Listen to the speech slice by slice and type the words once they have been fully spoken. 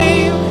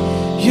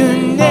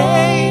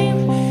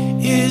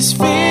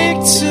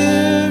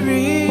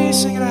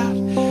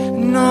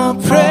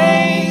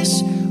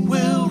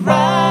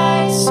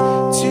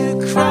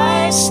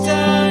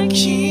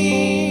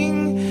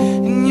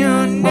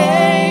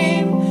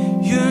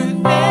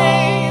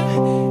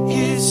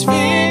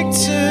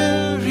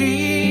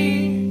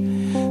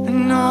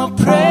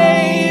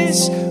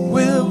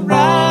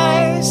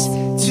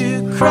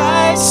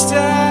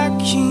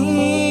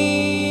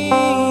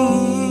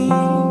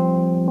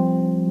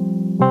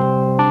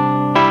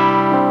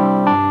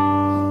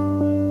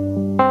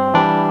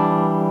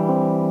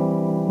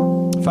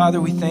Father,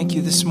 we thank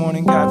you this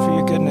morning, God, for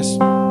your goodness.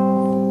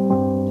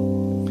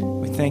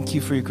 We thank you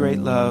for your great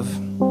love,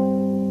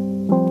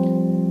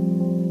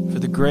 for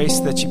the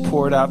grace that you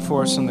poured out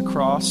for us on the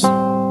cross.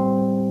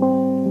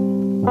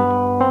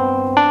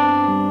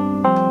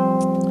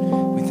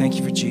 We thank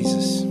you for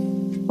Jesus. We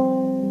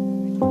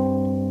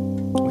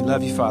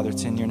love you, Father.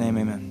 It's in your name,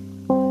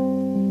 amen.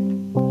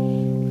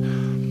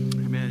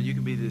 Amen. You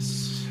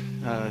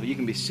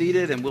can be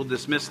seated, and we'll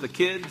dismiss the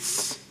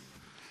kids.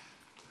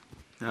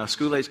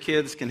 School-age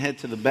kids can head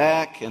to the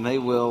back, and they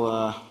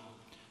will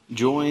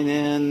join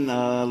in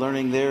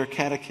learning their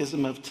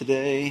catechism of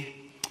today.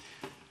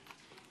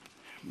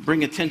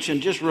 Bring attention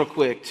just real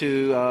quick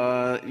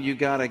to you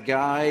got a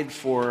guide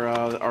for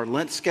our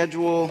Lent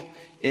schedule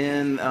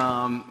in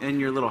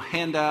your little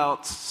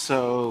handouts.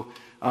 So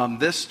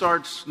this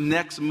starts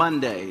next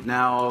Monday.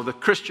 Now, the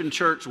Christian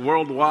Church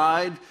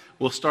worldwide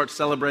will start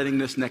celebrating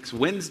this next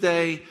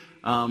Wednesday.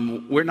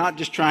 We're not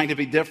just trying to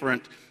be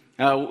different.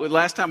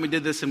 Last time we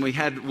did this and we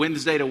had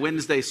Wednesday to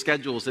Wednesday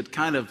schedules, it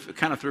kind of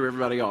threw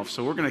everybody off.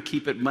 So we're going to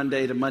keep it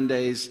Monday to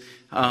Mondays,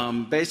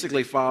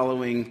 basically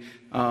following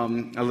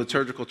a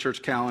liturgical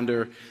church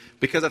calendar,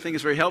 because I think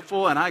it's very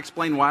helpful. And I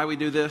explain why we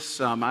do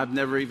this. I've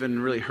never even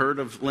really heard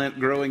of Lent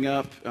growing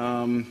up,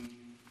 and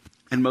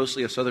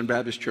mostly a Southern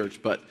Baptist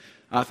church. But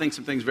I think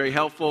some things very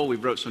helpful. We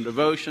wrote some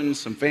devotions,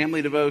 some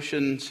family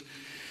devotions.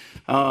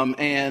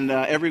 And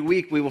every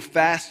week we will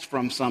fast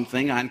from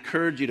something. I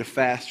encourage you to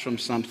fast from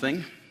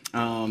something.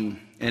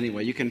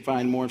 Anyway, you can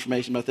find more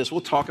information about this. We'll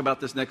talk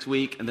about this next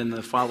week, and then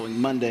the following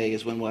Monday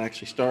is when we'll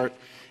actually start.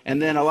 And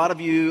then a lot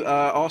of you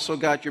also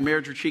got your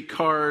marriage retreat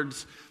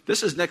cards.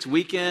 This is next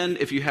weekend.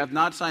 If you have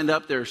not signed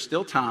up, there's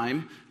still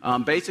time.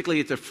 Basically,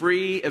 it's a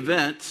free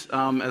event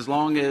as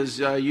long as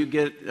you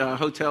get a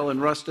hotel in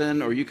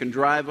Ruston, or you can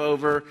drive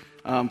over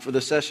for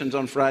the sessions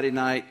on Friday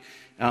night.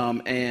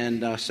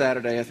 And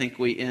Saturday, I think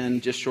we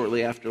end just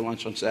shortly after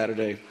lunch on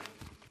Saturday.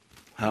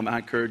 I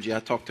encourage you. I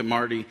talked to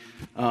Marty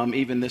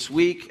even this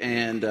week,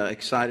 and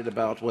excited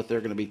about what they're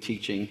going to be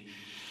teaching.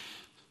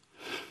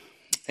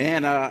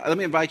 And let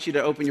me invite you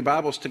to open your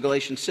Bibles to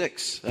Galatians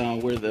 6,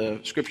 where the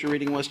scripture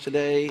reading was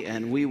today,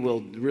 and we will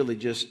really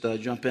just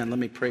jump in. Let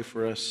me pray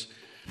for us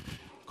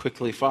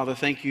quickly. Father,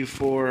 thank you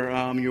for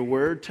your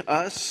word to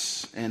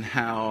us, and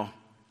how,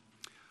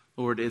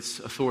 Lord, it's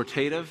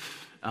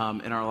authoritative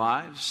in our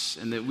lives,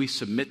 and that we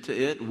submit to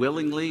it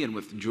willingly and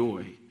with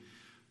joy,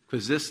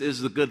 because this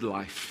is the good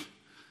life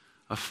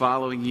of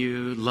following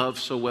you, loved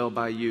so well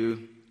by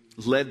you,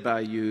 led by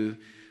you.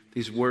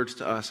 These words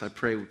to us, I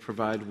pray, would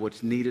provide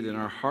what's needed in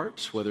our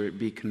hearts, whether it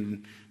be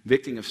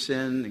convicting of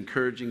sin,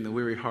 encouraging the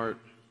weary heart,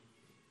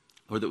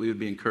 or that we would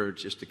be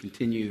encouraged just to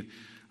continue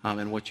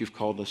in what you've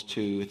called us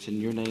to. It's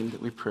in your name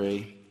that we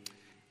pray.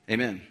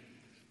 Amen.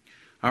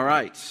 All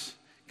right.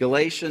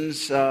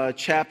 Galatians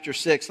chapter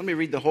 6. Let me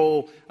read the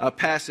whole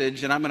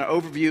passage, and I'm going to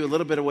overview a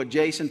little bit of what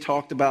Jason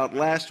talked about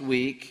last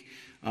week,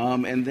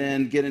 and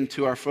then get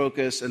into our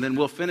focus, and then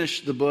we'll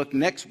finish the book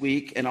next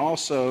week, and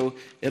also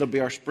it'll be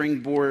our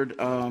springboard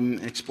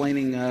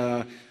explaining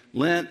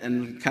Lent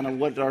and kind of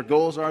what our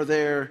goals are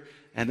there,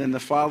 and then the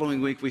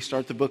following week we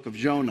start the book of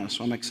Jonah,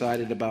 so I'm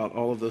excited about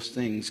all of those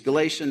things.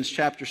 Galatians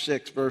chapter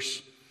 6,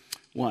 verse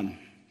 1.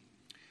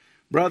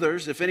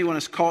 Brothers, if anyone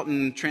is caught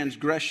in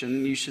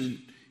transgression,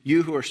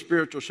 you who are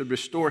spiritual should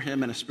restore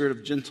him in a spirit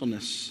of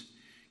gentleness.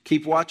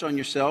 Keep watch on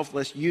yourself,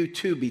 lest you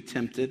too be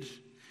tempted.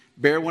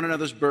 Bear one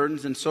another's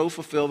burdens, and so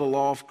fulfill the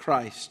law of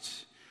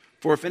Christ.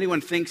 For if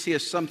anyone thinks he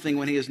is something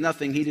when he is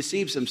nothing, he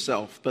deceives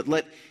himself. But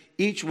let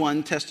each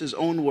one test his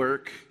own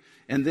work,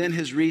 and then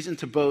his reason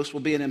to boast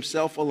will be in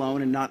himself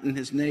alone and not in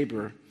his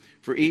neighbor.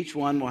 For each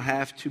one will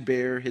have to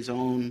bear his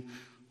own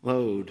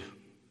load.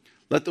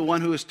 Let the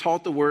one who is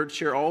taught the word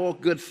share all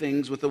good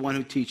things with the one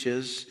who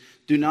teaches.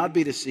 Do not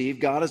be deceived.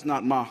 God is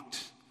not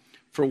mocked.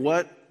 For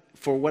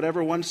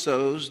whatever one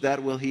sows,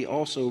 that will he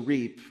also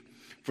reap.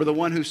 For the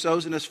one who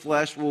sows in his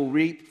flesh will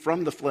reap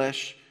from the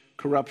flesh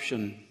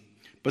corruption.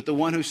 But the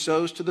one who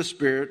sows to the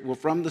Spirit will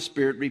from the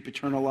Spirit reap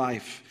eternal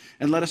life.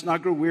 And let us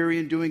not grow weary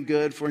in doing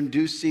good, for in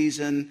due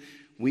season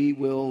we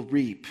will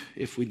reap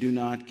if we do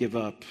not give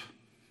up.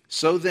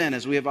 So then,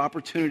 as we have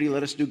opportunity,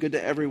 let us do good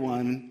to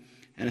everyone,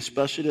 and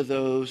especially to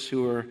those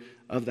who are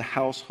of the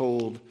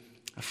household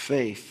of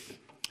faith.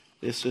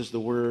 This is the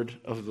word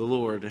of the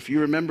Lord. If you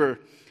remember,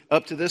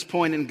 up to this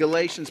point in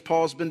Galatians,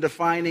 Paul's been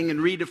defining and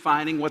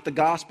redefining what the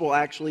gospel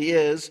actually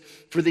is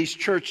for these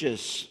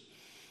churches.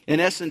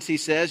 In essence, he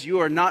says, you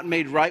are not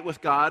made right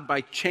with God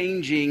by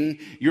changing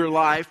your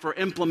life or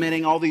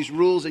implementing all these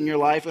rules in your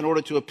life in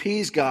order to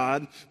appease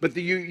God, but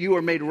you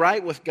are made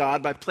right with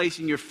God by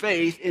placing your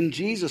faith in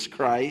Jesus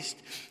Christ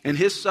and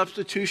his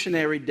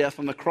substitutionary death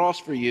on the cross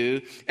for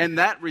you, and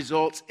that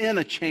results in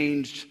a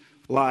changed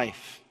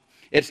life.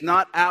 It's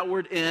not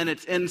outward in,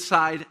 it's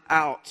inside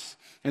out.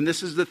 And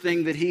this is the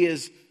thing that he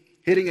is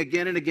hitting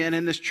again and again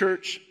in this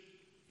church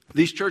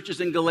These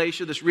churches in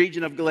Galatia, this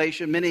region of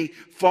Galatia, many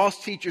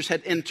false teachers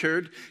had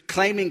entered,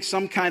 claiming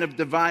some kind of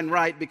divine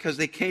right because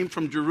they came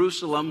from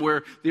Jerusalem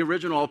where the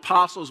original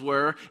apostles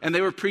were, and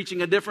they were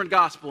preaching a different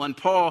gospel. And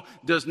Paul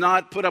does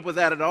not put up with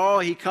that at all.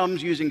 He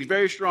comes using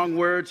very strong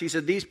words. He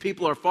said, these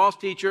people are false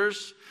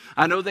teachers.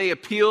 I know they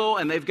appeal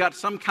and they've got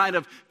some kind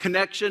of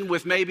connection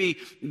with maybe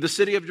the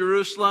city of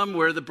Jerusalem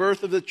where the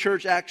birth of the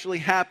church actually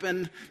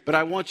happened. But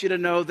I want you to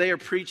know they are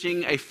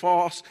preaching a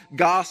false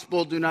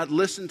gospel. Do not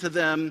listen to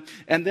them.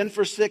 And then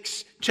for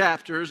 6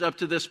 chapters up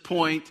to this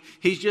point,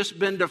 he's just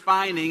been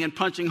defining and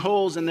punching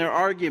holes in their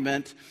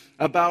argument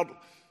about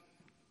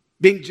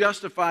being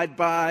justified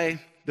by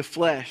the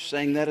flesh,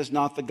 saying that is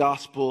not the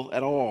gospel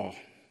at all.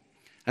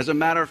 As a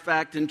matter of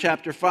fact, in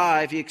chapter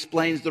 5, he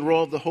explains the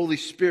role of the Holy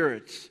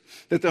Spirit,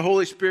 that the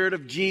Holy Spirit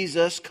of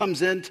Jesus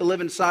comes in to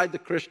live inside the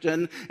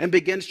Christian and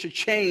begins to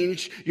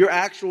change your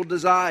actual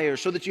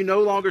desires so that you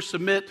no longer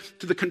submit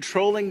to the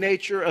controlling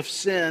nature of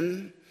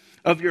sin,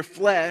 of your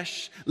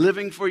flesh,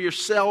 living for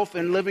yourself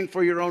and living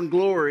for your own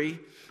glory.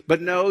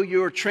 But no,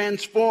 you are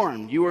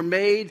transformed. You are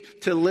made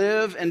to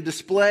live and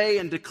display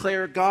and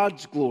declare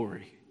God's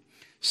glory.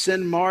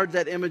 Sin marred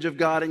that image of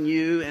God in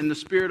you, and the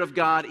Spirit of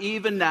God,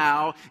 even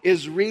now,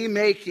 is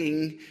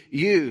remaking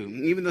you.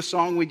 Even the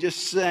song we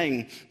just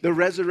sang, the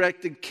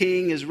resurrected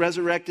King is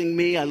resurrecting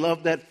me. I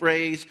love that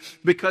phrase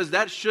because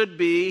that should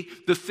be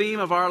the theme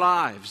of our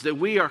lives, that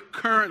we are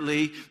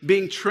currently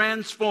being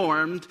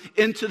transformed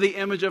into the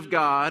image of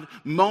God,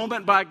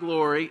 moment by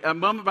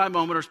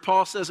moment, or as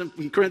Paul says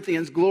in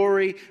Corinthians,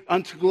 glory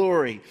unto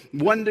glory,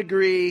 1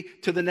 degree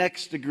to the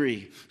next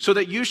degree, so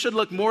that you should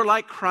look more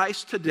like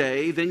Christ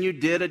today than you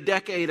did a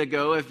decade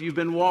ago if you've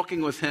been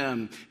walking with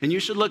him. And you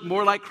should look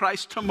more like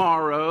Christ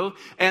tomorrow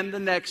and the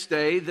next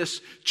day.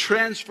 This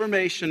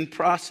transformation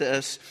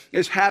process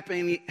is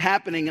happening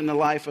in the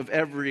life of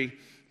every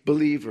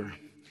believer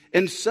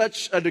in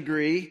such a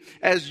degree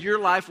as your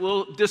life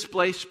will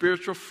display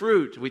spiritual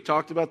fruit. We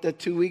talked about that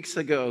 2 weeks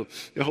ago.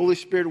 The Holy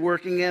Spirit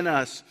working in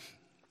us.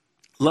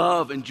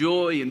 Love and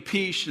joy and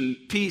peace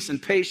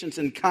and patience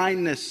and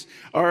kindness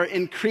are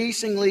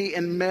increasingly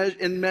in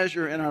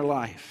measure in our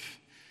life.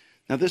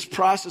 Now, this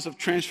process of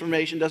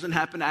transformation doesn't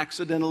happen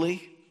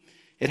accidentally.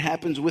 It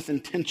happens with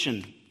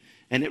intention,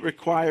 and it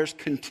requires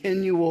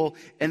continual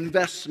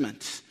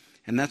investment.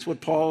 And that's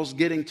what Paul's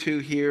getting to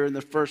here in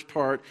the first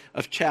part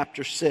of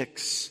chapter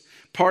 6.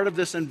 Part of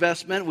this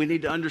investment, we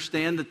need to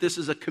understand that this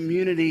is a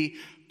community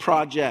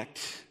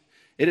project.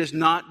 It is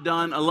not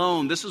done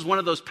alone. This is one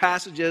of those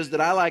passages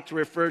that I like to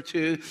refer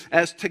to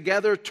as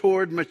together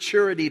toward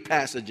maturity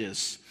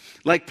passages.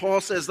 Like Paul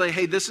says,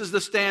 hey, this is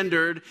the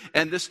standard,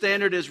 and this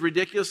standard is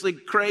ridiculously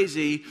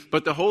crazy,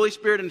 but the Holy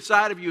Spirit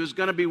inside of you is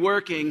going to be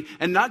working,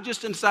 and not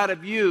just inside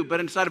of you, but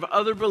inside of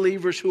other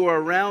believers who are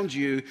around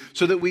you,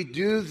 so that we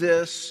do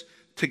this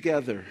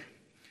together.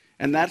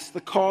 And that's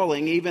the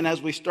calling, even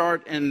as we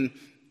start in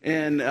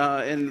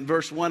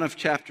verse 1 of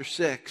chapter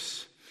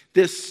 6.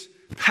 This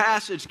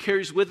passage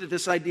carries with it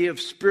this idea of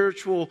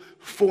spiritual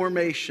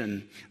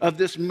formation, of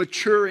this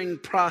maturing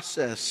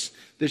process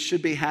that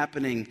should be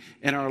happening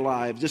in our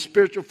lives. This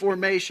spiritual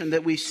formation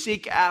that we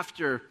seek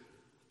after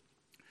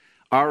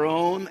our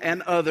own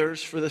and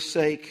others for the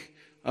sake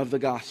of the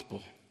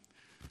gospel.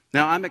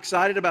 Now, I'm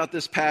excited about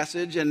this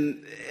passage,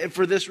 and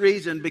for this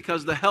reason,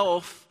 because the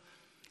health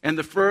and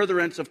the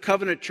furtherance of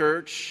Covenant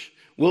Church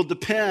will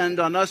depend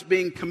on us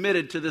being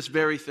committed to this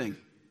very thing.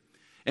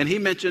 And he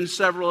mentioned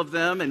several of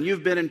them, and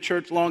you've been in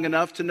church long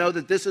enough to know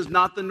that this is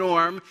not the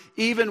norm,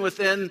 even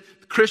within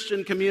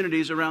Christian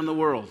communities around the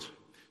world.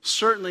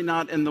 Certainly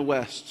not in the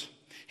West.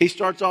 He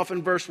starts off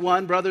in verse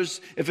 1, brothers,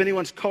 if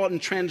anyone's caught in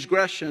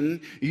transgression,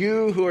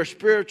 you who are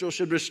spiritual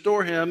should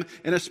restore him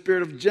in a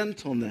spirit of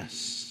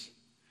gentleness.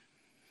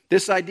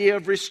 This idea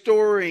of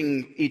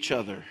restoring each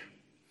other.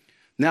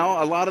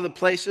 Now, a lot of the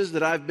places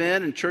that I've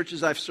been and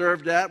churches I've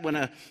served at, when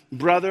a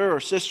brother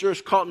or sister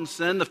is caught in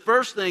sin, the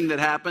first thing that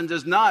happens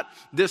is not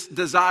this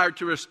desire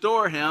to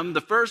restore him. The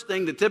first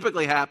thing that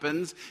typically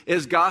happens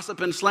is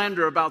gossip and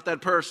slander about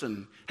that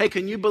person. Hey,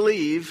 can you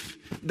believe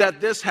that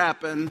this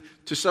happened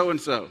to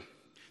so-and-so?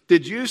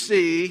 Did you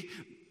see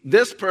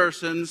this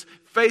person's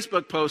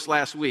Facebook post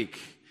last week?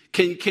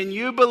 Can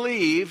you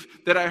believe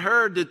that I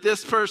heard that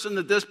this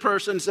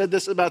person said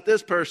this about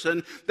this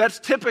person? That's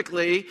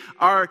typically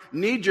our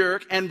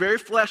knee-jerk and very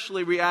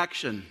fleshly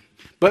reaction.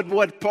 But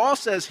what Paul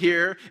says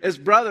here is,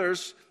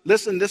 brothers,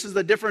 listen, this is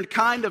the different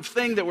kind of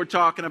thing that we're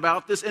talking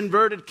about, this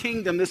inverted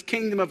kingdom, this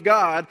kingdom of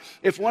God.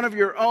 If one of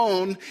your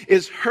own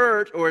is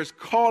hurt or is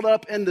caught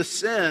up into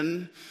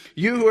sin,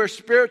 you who are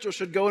spiritual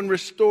should go and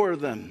restore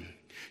them.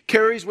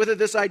 Carries with it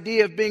this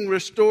idea of being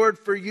restored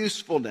for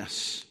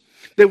usefulness.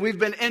 That we've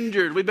been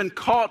injured, we've been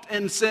caught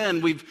in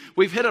sin, we've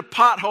hit a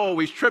pothole,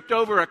 we've tripped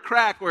over a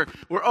crack, we're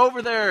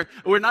over there,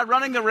 we're not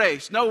running the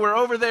race. No, we're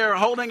over there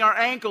holding our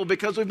ankle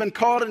because we've been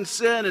caught in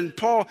sin. And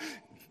Paul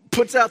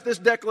puts out this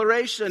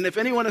declaration, if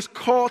anyone is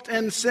caught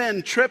in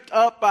sin, tripped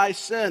up by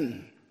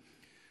sin,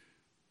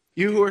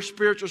 you who are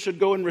spiritual should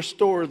go and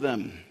restore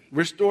them.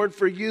 Restored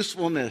for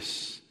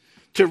usefulness.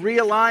 to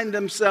realign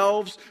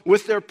themselves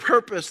with their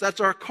purpose. That's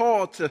our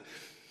call, to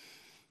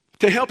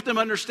help them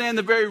understand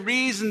the very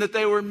reason that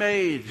they were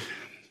made,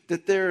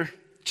 that they're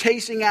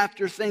chasing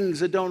after things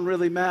that don't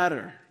really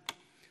matter.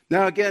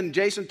 Now again,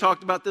 Jason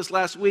talked about this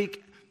last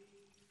week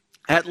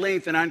at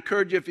length, and I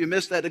encourage you, if you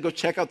missed that, to go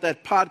check out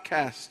that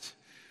podcast.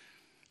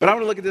 But I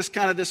want to look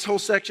at this whole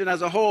section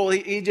as a whole.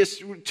 He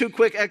just, two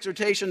quick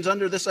exhortations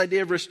under this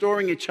idea of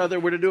restoring each other.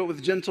 We're to do it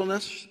with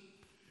gentleness.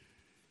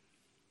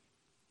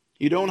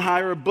 You don't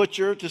hire a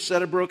butcher to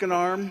set a broken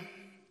arm.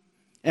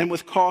 And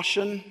with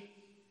caution.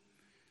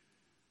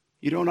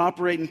 You don't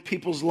operate in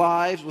people's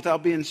lives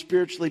without being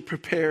spiritually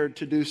prepared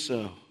to do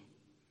so.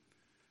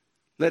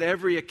 Let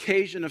every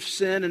occasion of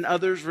sin in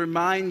others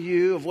remind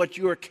you of what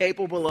you are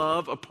capable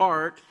of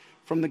apart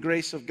from the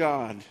grace of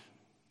God.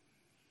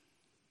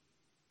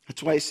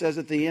 That's why he says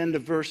at the end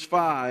of verse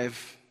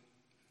 5,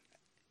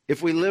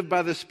 if we live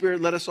by the Spirit,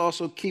 let us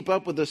also keep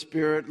up with the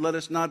Spirit. Let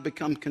us not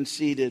become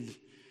conceited,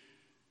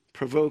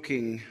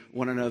 provoking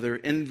one another,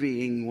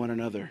 envying one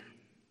another.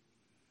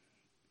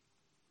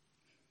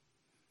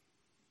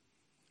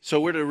 So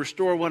we're to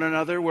restore one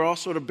another. We're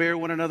also to bear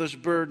one another's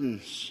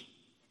burdens.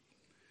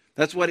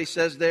 That's what he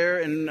says there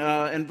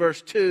in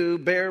verse 2.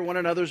 Bear one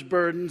another's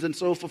burdens and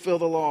so fulfill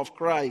the law of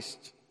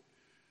Christ.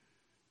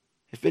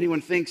 If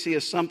anyone thinks he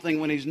is something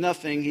when he's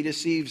nothing, he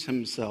deceives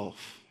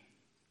himself.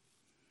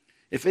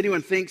 If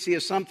anyone thinks he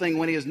is something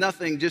when he is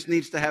nothing, just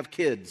needs to have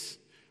kids,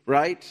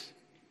 right?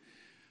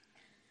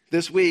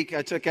 This week,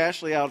 I took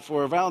Ashley out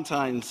for a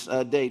Valentine's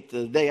date,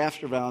 the day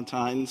after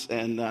Valentine's,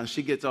 and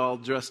she gets all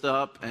dressed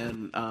up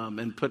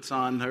and puts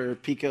on her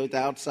peacoat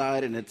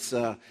outside, and it's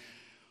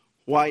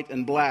white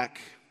and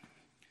black,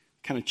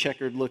 kind of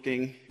checkered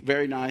looking,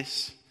 very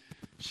nice.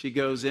 She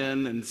goes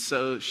in and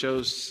so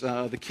shows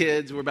the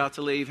kids, we're about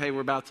to leave. Hey,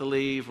 we're about to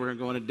leave. We're going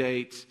to go on a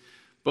date.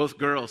 Both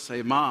girls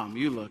say, Mom,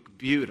 you look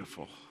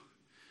beautiful.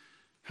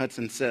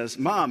 Hudson says,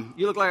 Mom,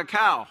 you look like a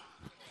cow.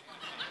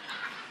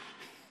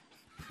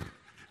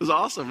 It was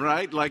awesome,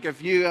 right? Like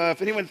if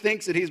anyone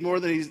thinks that he's more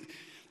than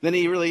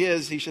he really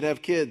is, he should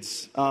have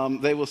kids.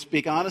 They will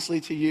speak honestly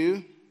to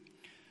you.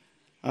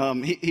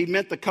 He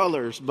meant the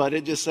colors, but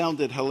it just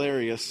sounded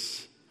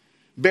hilarious.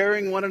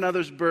 Bearing one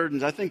another's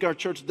burdens. I think our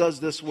church does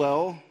this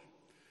well.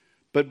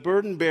 But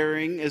burden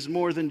bearing is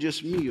more than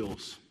just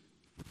meals.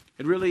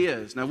 It really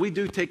is. Now, we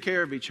do take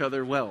care of each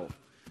other well.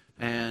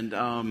 And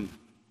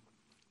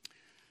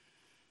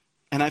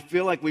I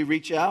feel like we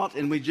reach out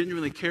and we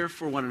genuinely care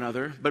for one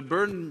another. But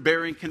burden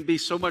bearing can be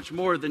so much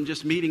more than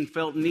just meeting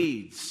felt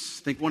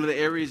needs. I think one of the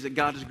areas that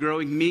God is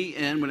growing me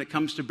in when it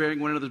comes to bearing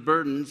one another's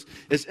burdens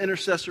is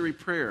intercessory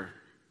prayer.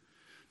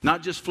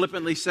 Not just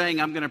flippantly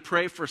saying, I'm going to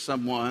pray for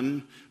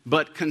someone,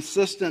 but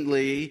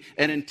consistently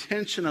and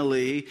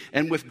intentionally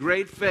and with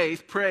great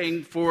faith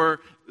praying for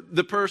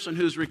the person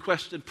who's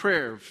requested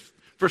prayer.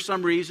 For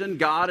some reason,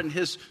 God in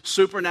His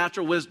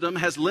supernatural wisdom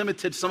has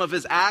limited some of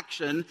His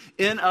action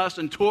in us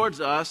and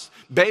towards us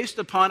based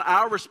upon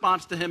our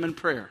response to Him in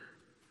prayer.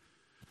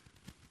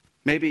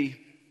 Maybe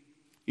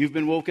you've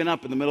been woken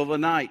up in the middle of the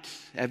night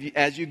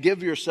as you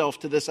give yourself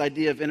to this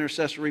idea of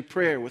intercessory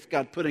prayer with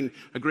God putting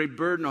a great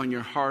burden on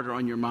your heart or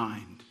on your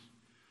mind.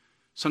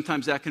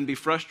 Sometimes that can be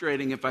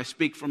frustrating if I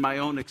speak from my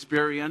own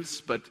experience,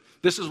 but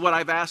this is what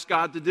I've asked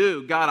God to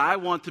do. God, I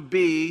want to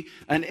be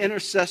an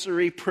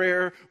intercessory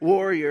prayer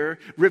warrior.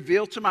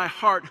 Reveal to my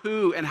heart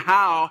who and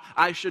how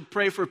I should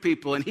pray for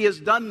people. And He has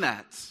done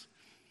that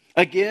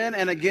again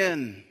and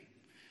again.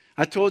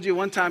 I told you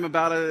one time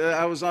about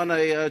I was on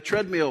a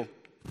treadmill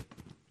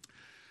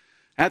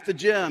at the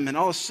gym, and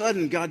all of a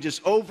sudden, God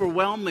just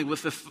overwhelmed me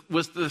with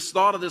the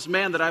thought of this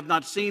man that I've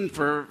not seen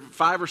for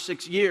 5 or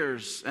 6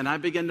 years. And I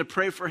began to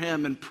pray for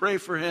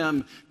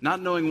him, not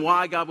knowing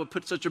why God would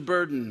put such a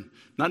burden,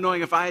 not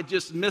knowing if I had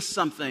just missed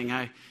something.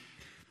 I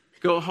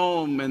go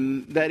home,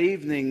 and that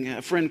evening,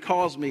 a friend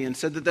calls me and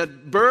said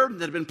that burden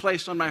that had been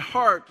placed on my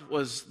heart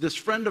was this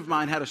friend of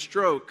mine had a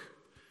stroke.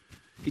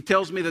 He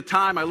tells me the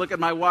time. I look at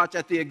my watch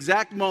at the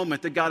exact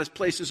moment that God has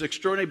placed this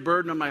extraordinary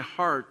burden on my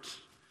heart,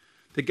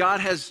 that God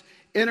has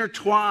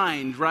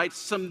intertwined, right?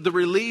 The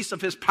release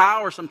of His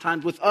power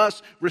sometimes with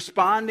us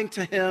responding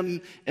to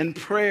Him in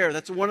prayer.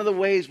 That's one of the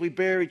ways we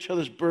bear each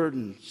other's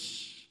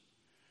burdens.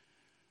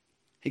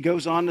 He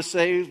goes on to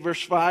say,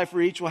 verse 5,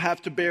 for each will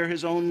have to bear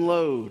his own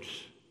load.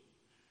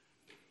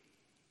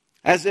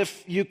 As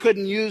if you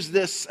couldn't use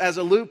this as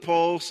a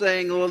loophole,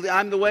 saying, well,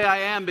 I'm the way I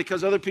am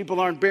because other people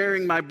aren't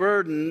bearing my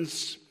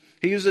burdens.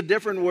 He used a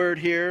different word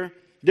here,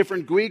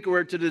 different Greek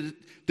word to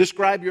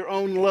describe your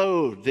own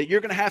load, that you're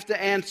going to have to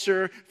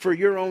answer for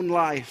your own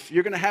life.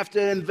 You're going to have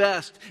to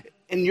invest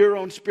in your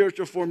own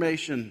spiritual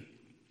formation.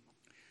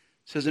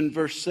 It says in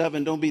verse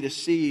 7, don't be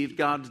deceived.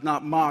 God's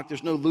not mocked.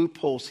 There's no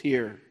loopholes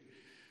here.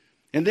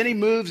 And then he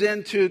moves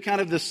into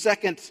kind of the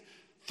second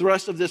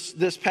thrust of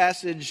this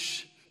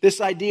passage,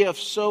 this idea of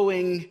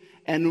sowing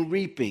and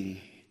reaping,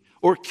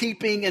 or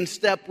keeping in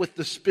step with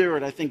the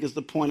Spirit, I think is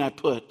the point I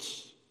put.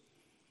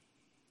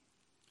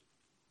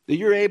 that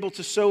you're able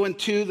to sow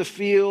into the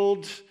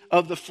field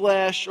of the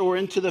flesh or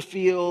into the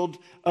field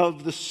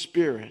of the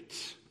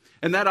Spirit.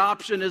 And that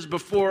option is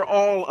before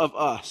all of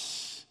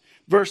us.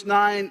 Verse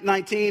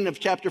 19 of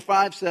chapter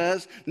 5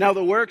 says, now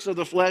the works of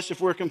the flesh,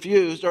 if we're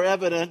confused, are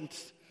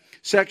evident.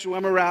 Sexual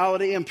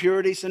immorality,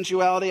 impurity,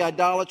 sensuality,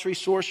 idolatry,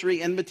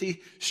 sorcery,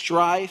 enmity,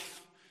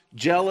 strife,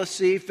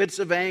 jealousy, fits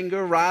of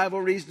anger,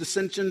 rivalries,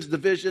 dissensions,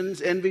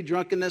 divisions, envy,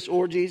 drunkenness,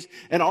 orgies,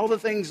 and all the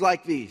things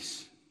like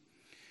these.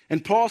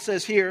 And Paul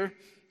says here,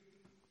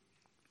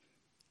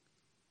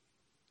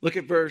 look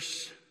at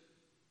verse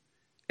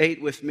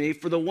 8 with me.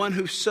 For the one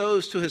who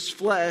sows to his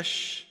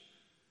flesh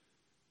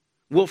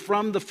will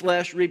from the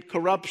flesh reap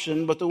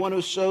corruption, but the one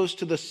who sows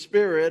to the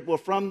Spirit will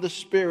from the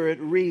Spirit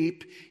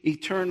reap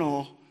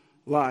eternal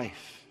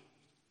life.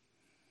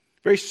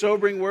 Very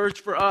sobering words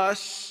for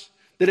us,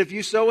 that if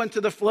you sow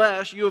into the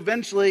flesh, you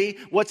eventually,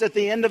 what's at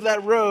the end of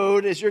that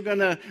road is you're going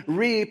to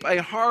reap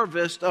a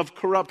harvest of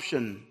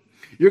corruption.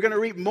 You're going to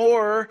reap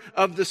more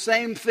of the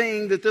same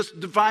thing that this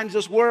defines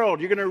this world.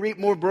 You're going to reap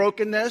more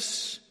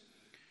brokenness.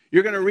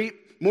 You're going to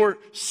reap more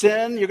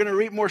sin. You're going to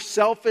reap more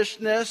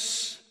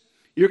selfishness.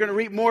 You're going to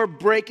reap more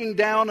breaking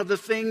down of the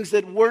things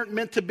that weren't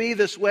meant to be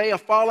this way, a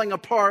falling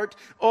apart,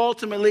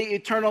 ultimately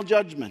eternal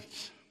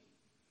judgment.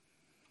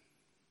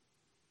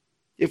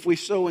 If we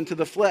sow into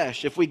the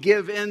flesh, if we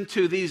give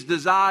into these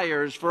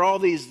desires for all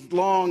these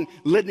long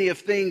litany of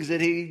things that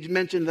he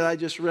mentioned that I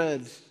just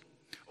read.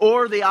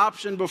 Or the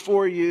option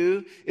before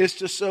you is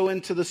to sow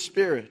into the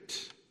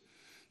Spirit,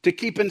 to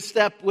keep in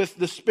step with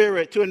the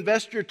Spirit, to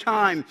invest your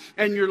time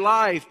and your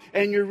life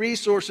and your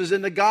resources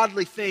into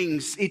godly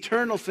things,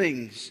 eternal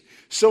things.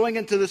 Sowing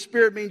into the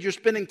Spirit means you're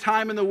spending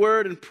time in the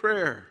Word and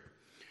prayer.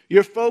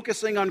 You're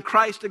focusing on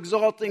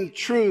Christ-exalting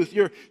truth.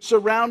 You're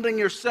surrounding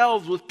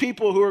yourselves with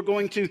people who are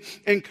going to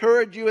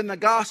encourage you in the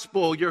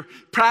gospel. You're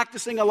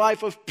practicing a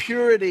life of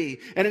purity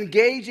and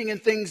engaging in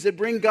things that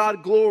bring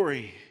God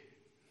glory.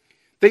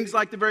 Things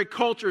like the very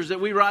cultures that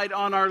we write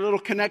on our little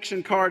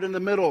connection card in the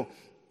middle.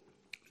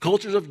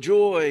 Cultures of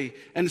joy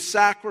and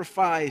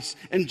sacrifice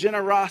and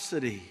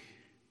generosity.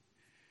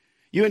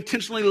 You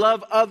intentionally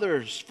love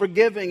others,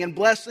 forgiving and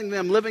blessing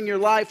them, living your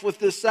life with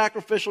this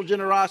sacrificial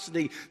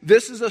generosity.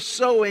 This is a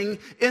sowing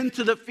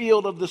into the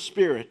field of the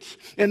Spirit.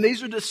 And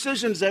these are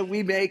decisions that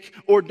we make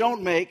or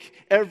don't make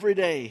every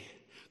day.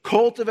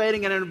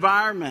 Cultivating an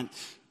environment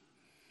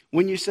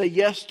when you say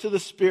yes to the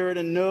Spirit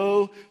and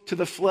no to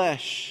the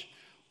flesh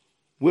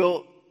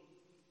will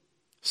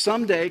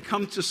someday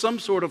come to some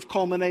sort of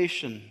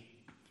culmination.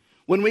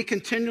 When we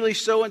continually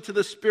sow into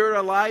the Spirit,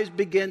 our lives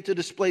begin to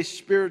display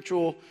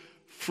spiritual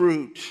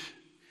fruit.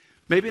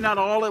 Maybe not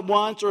all at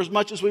once or as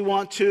much as we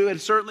want to, and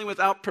certainly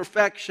without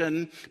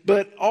perfection,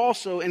 but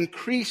also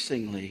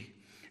increasingly.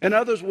 In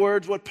other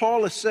words, what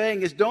Paul is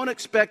saying is don't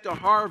expect a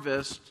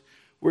harvest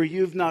where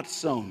you've not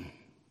sown.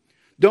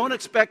 Don't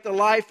expect a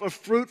life of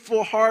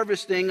fruitful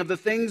harvesting of the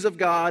things of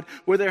God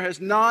where there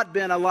has not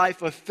been a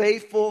life of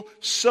faithful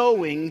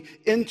sowing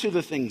into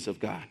the things of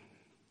God.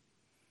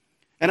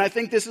 And I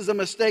think this is a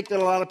mistake that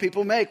a lot of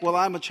people make. Well,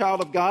 I'm a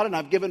child of God and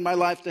I've given my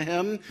life to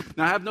Him.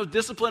 Now I have no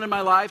discipline in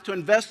my life to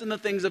invest in the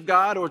things of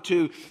God or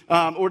to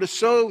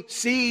sow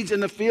seeds in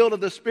the field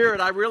of the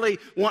Spirit. I really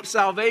want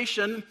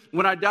salvation.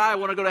 When I die, I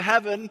want to go to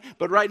heaven.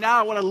 But right now,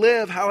 I want to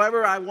live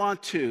however I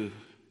want to.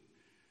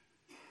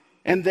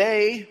 And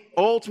they,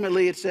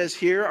 ultimately, it says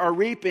here, are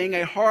reaping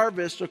a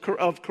harvest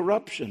of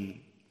corruption.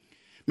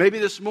 Maybe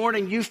this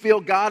morning you feel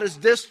God is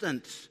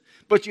distant,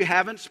 but you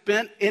haven't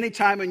spent any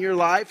time in your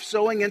life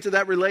sowing into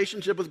that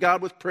relationship with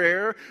God with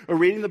prayer or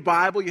reading the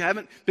Bible. You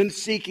haven't been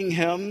seeking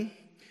Him.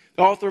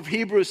 The author of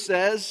Hebrews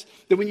says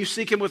that when you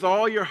seek Him with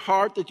all your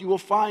heart, that you will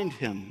find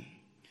Him.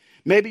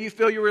 Maybe you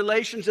feel your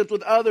relationships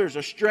with others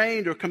are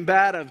strained or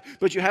combative,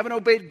 but you haven't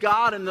obeyed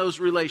God in those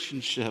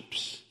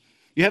relationships.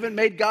 You haven't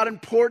made God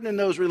important in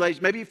those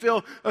relations. Maybe you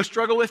feel a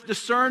struggle with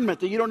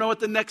discernment, that you don't know what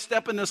the next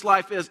step in this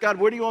life is. God,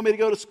 where do you want me to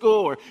go to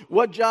school? Or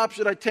what job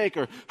should I take?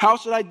 Or how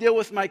should I deal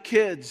with my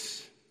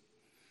kids?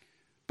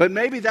 But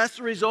maybe that's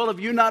the result of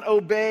you not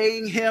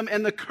obeying Him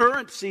in the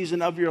current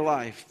season of your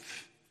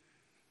life.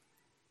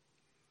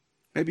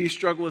 Maybe you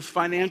struggle with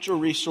financial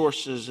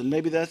resources, and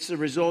maybe that's the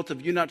result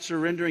of you not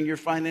surrendering your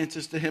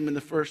finances to Him in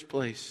the first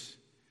place.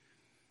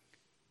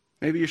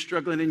 Maybe you're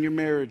struggling in your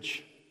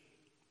marriage.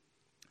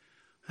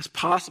 That's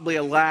possibly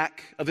a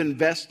lack of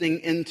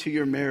investing into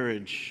your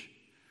marriage.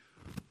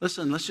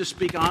 Listen, let's just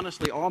speak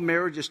honestly. All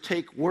marriages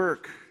take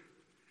work.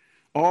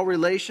 All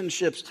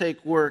relationships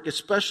take work,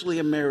 especially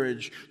a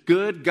marriage.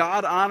 Good,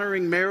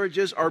 God-honoring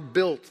marriages are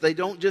built. They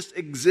don't just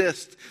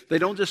exist. They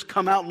don't just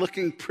come out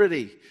looking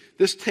pretty.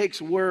 This takes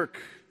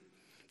work.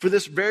 For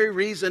this very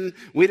reason,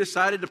 we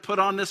decided to put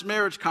on this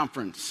marriage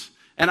conference.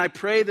 And I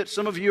pray that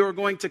some of you are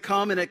going to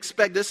come and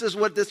expect, this is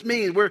what this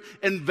means. We're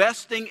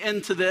investing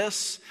into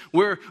this.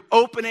 We're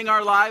opening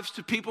our lives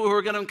to people who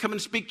are going to come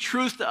and speak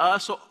truth to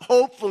us. So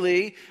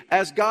hopefully,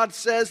 as God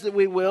says that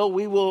we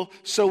will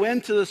sow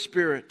into the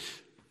Spirit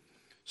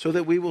so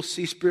that we will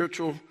see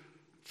spiritual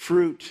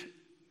fruit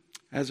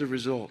as a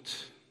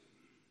result.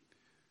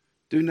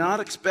 Do not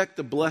expect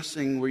a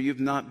blessing where you've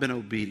not been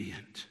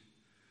obedient.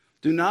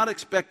 Do not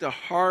expect a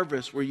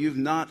harvest where you've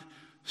not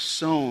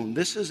sown.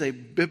 This is a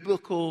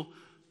biblical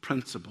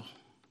principle.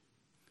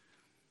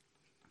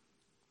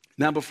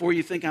 Now, before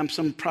you think I'm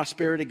some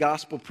prosperity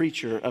gospel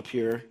preacher up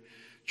here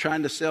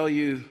trying to sell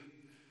you,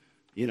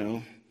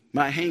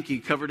 my hanky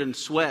covered in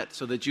sweat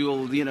so that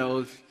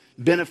you'll,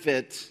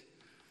 benefit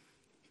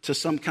to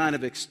some kind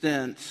of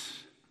extent,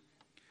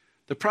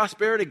 the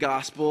prosperity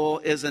gospel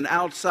is an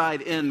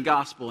outside-in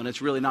gospel, and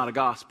it's really not a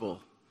gospel.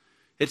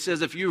 It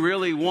says if you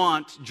really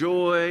want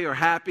joy or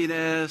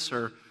happiness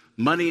or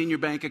money in your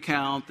bank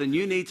account, then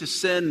you need to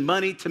send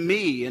money to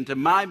me and to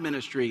my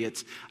ministry.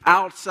 It's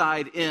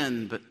outside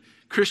in, but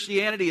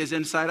Christianity is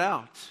inside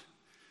out.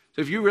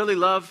 So if you really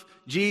love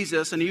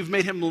Jesus and you've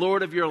made him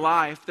Lord of your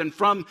life, then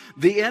from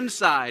the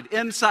inside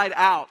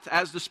out,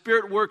 as the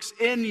Spirit works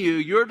in you,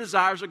 your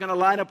desires are going to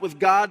line up with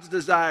God's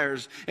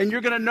desires. And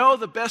you're going to know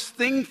the best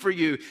thing for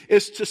you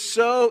is to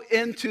sow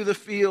into the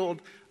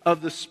field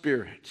of the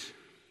Spirit.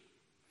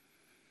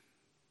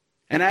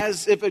 And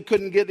as if it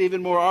couldn't get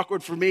even more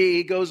awkward for me,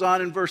 he goes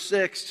on in verse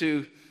 6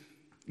 to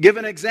give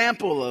an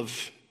example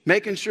of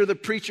making sure the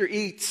preacher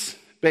eats,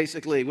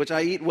 basically, which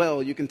I eat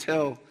well, you can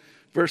tell.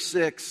 Verse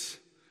 6,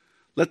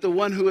 let the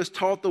one who has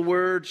taught the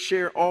word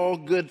share all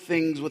good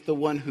things with the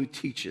one who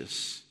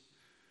teaches.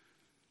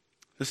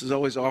 This is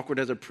always awkward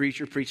as a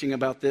preacher preaching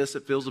about this.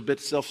 It feels a bit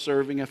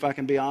self-serving, if I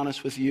can be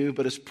honest with you.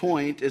 But his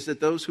point is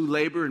that those who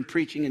labor in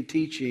preaching and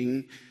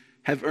teaching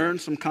have earned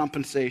some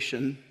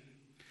compensation.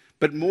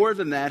 But more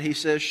than that, he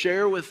says,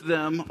 share with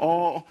them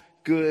all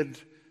good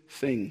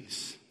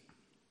things.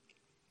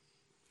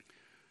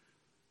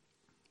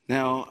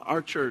 Now,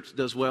 our church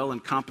does well in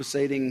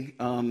compensating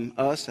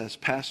us as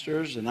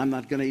pastors, and I'm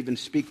not going to even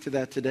speak to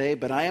that today,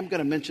 but I am going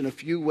to mention a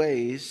few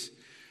ways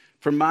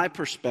from my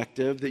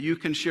perspective that you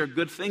can share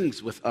good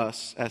things with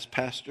us as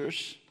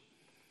pastors.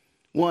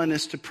 One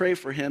is to pray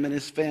for him and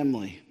his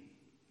family.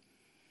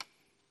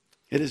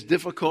 It is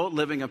difficult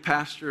living a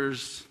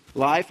pastor's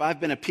life. I've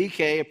been a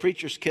PK, a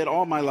preacher's kid,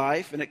 all my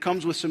life, and it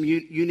comes with some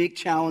unique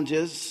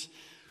challenges.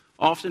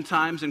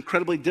 Oftentimes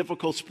incredibly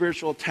difficult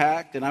spiritual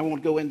attack, and I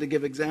won't go in to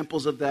give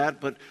examples of that,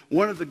 but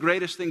one of the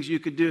greatest things you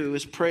could do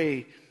is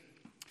pray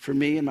for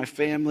me and my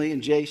family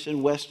and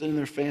Jason, Weston and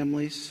their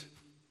families.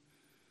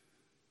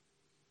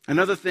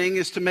 Another thing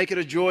is to make it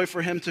a joy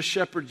for him to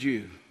shepherd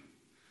you.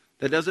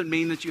 That doesn't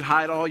mean that you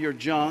hide all your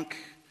junk,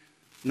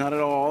 not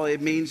at all.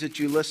 It means that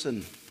you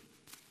listen.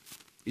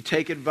 You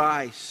take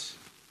advice.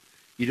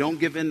 You don't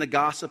give in to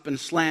gossip and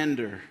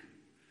slander.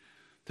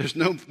 There's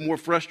no more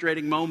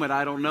frustrating moment,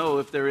 I don't know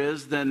if there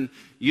is, than,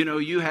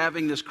 you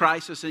having this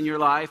crisis in your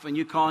life and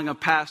you calling a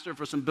pastor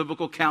for some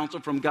biblical counsel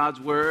from God's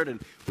Word.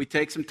 And we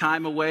take some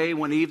time away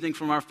one evening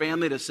from our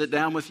family to sit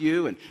down with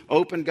you and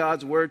open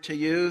God's Word to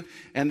you.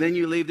 And then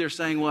you leave there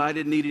saying, well, I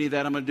didn't need any of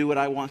that. I'm going to do what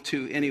I want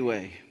to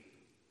anyway.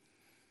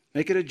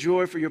 Make it a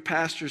joy for your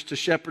pastors to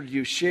shepherd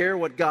you. Share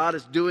what God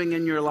is doing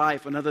in your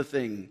life. Another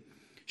thing.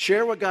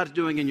 Share what God's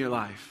doing in your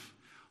life.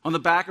 On the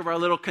back of our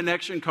little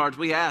connection cards,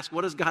 we ask,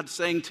 what is God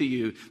saying to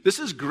you? This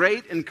is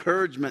great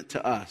encouragement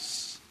to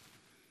us.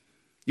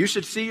 You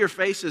should see your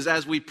faces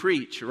as we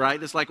preach,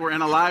 right? It's like we're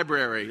in a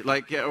library,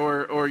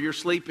 or you're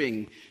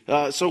sleeping.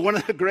 So one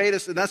of the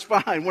greatest, and that's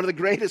fine, one of the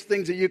greatest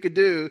things that you could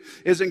do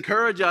is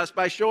encourage us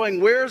by showing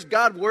where's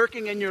God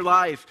working in your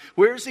life?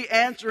 Where's he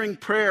answering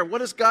prayer?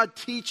 What is God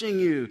teaching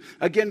you?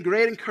 Again,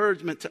 great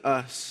encouragement to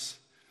us.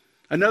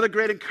 Another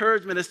great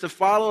encouragement is to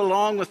follow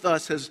along with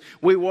us as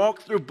we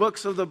walk through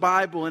books of the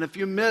Bible. And if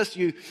you miss,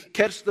 you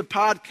catch the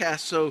podcast.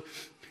 So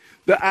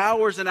the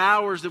hours and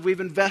hours that we've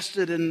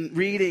invested in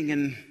reading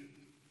and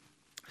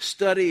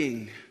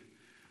studying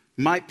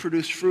might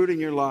produce fruit in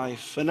your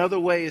life. Another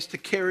way is to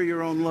carry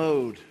your own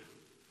load.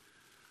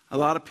 A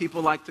lot of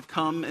people like to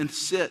come and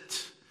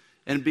sit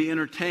and be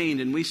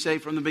entertained. And we say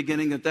from the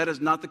beginning that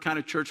is not the kind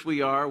of church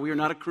we are. We are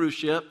not a cruise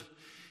ship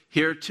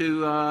here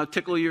to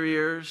tickle your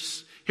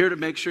ears. Here to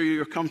make sure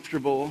you're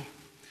comfortable.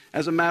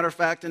 As a matter of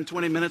fact, in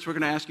 20 minutes, we're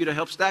going to ask you to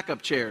help stack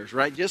up chairs,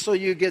 right? Just so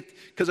you get,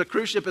 because a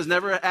cruise ship has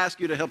never asked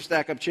you to help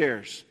stack up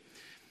chairs.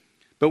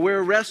 But we're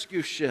a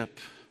rescue ship.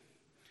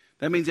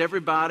 That means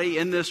everybody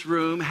in this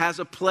room has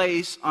a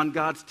place on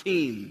God's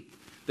team.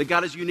 That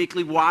God has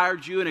uniquely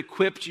wired you and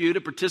equipped you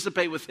to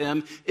participate with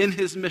him in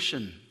his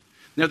mission.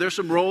 Now, there's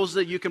some roles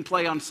that you can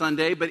play on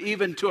Sunday, but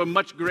even to a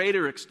much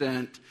greater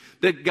extent,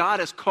 that God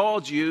has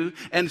called you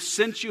and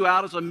sent you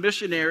out as a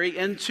missionary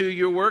into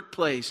your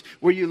workplace,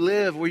 where you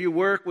live, where you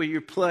work, where you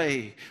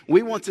play.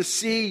 We want to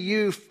see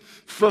you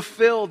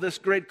fulfill this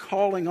great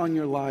calling on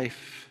your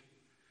life.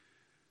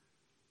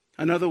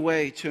 Another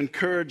way to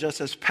encourage us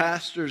as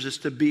pastors is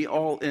to be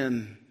all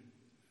in.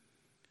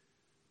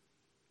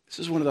 This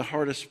is one of the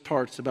hardest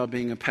parts about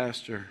being a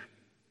pastor,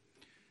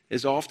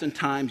 is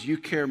oftentimes you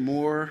care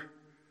more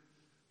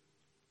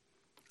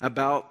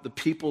about the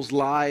people's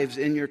lives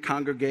in your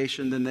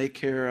congregation than they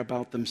care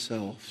about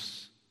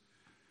themselves.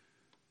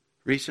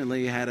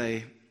 Recently, I had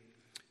a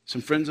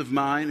some friends of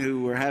mine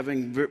who were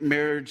having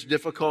marriage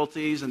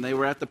difficulties, and they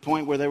were at the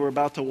point where they were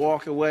about to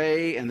walk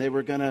away and they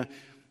were going to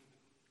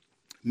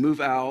move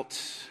out,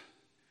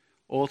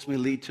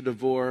 ultimately lead to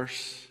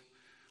divorce.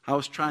 I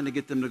was trying to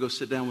get them to go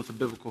sit down with a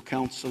biblical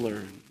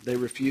counselor. They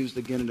refused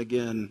again and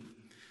again.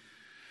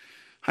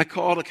 I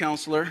called a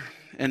counselor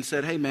and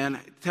said, hey man,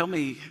 tell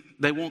me,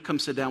 they won't come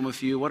sit down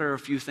with you. What are a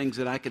few things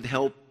that I could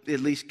help at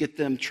least get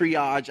them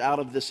triage out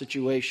of the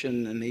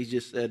situation? And he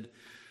just said,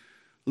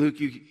 Luke,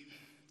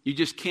 you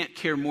just can't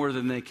care more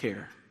than they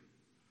care.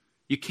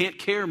 You can't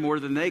care more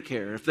than they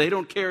care. If they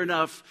don't care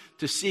enough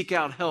to seek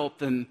out help,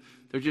 then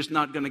they're just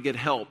not going to get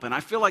help. And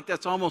I feel like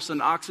that's almost an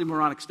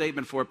oxymoronic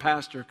statement for a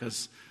pastor,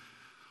 because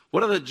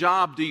what other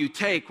job do you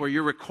take where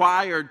you're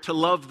required to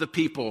love the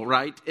people,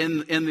 right,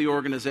 in the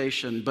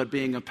organization, but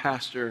being a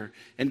pastor?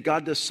 And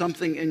God does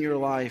something in your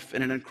life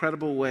in an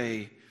incredible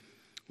way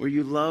where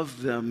you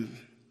love them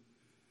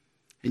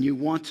and you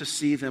want to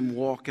see them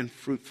walk in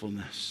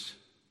fruitfulness.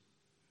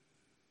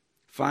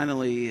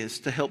 Finally, is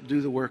to help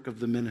do the work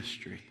of the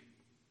ministry.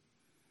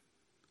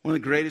 One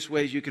of the greatest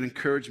ways you can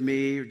encourage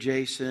me or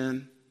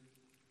Jason,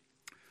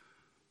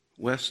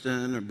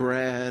 Weston or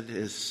Brad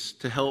is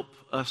to help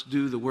us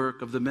do the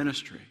work of the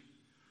ministry.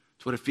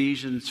 It's what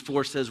Ephesians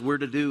 4 says we're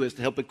to do, is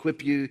to help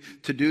equip you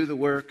to do the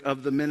work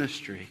of the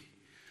ministry.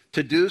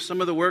 To do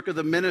some of the work of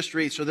the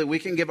ministry so that we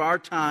can give our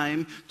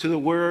time to the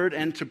Word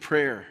and to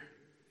prayer.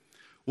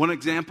 One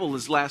example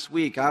is last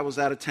week. I was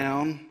out of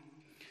town,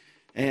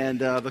 and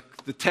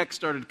the text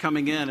started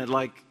coming in at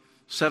like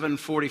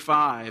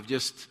 7:45,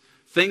 just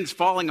things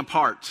falling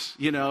apart.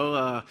 You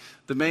know,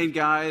 the main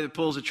guy that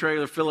pulls a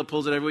trailer, Philip,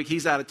 pulls it every week.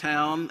 He's out of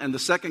town. And the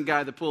second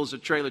guy that pulls the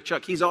trailer,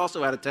 Chuck, he's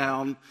also out of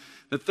town.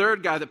 The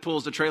third guy that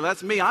pulls the trailer,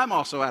 that's me. I'm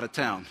also out of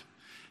town.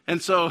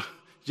 And so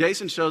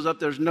Jason shows up.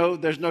 There's no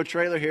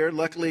trailer here.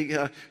 Luckily,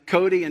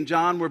 Cody and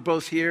John were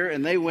both here,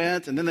 and they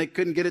went, and then they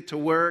couldn't get it to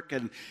work,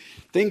 and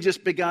things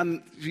just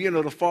begun,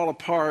 to fall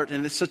apart.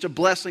 And it's such a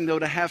blessing, though,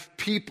 to have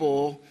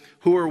people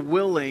who are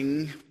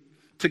willing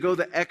to go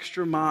the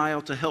extra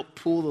mile to help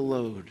pull the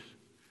load.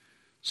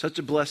 Such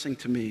a blessing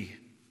to me.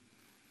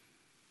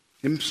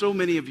 And so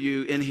many of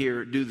you in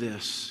here do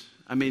this.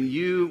 I mean,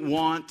 you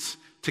want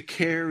to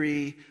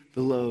carry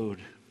the load.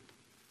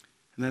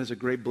 And that is a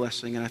great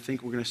blessing. And I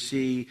think we're going to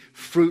see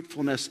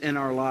fruitfulness in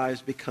our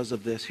lives because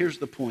of this. Here's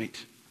the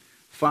point.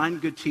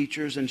 Find good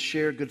teachers and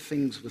share good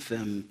things with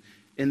them.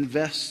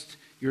 Invest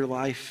your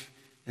life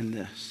in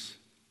this.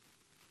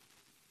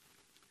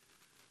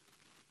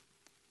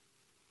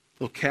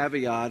 The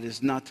caveat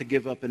is not to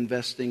give up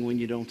investing when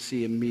you don't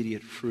see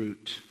immediate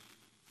fruit.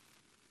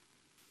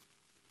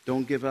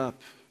 Don't give up.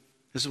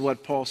 This is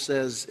what Paul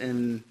says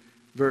in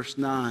verse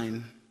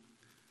 9.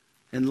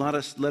 And let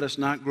us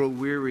not grow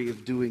weary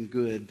of doing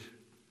good.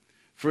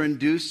 For in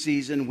due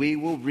season we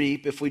will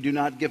reap if we do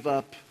not give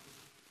up.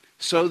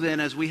 So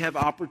then, as we have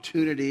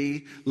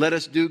opportunity, let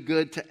us do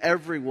good to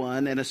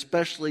everyone, and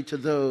especially to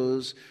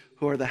those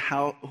who are of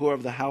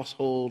the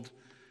household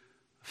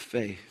of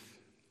faith.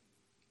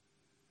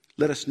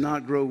 Let us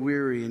not grow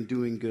weary in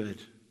doing good.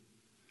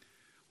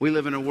 We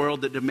live in a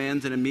world that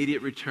demands an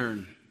immediate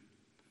return.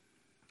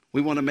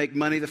 We want to make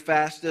money the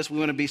fastest. We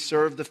want to be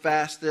served the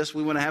fastest.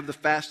 We want to have the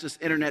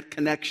fastest internet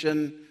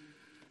connection.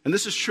 And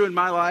this is true in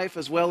my life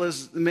as well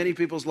as many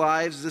people's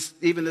lives.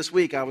 Even this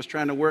week, I was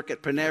trying to work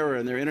at Panera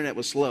and their internet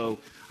was slow.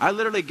 I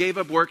literally gave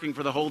up working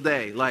for the whole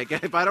day. Like,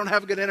 if I don't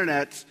have good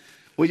internet,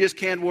 we just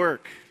can't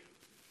work.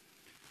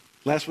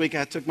 Last week,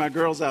 I took my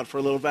girls out for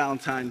a little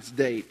Valentine's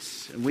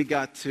date. And we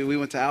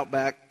went to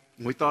Outback.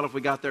 And we thought if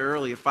we got there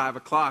early at 5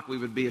 o'clock, we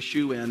would be a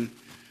shoo-in.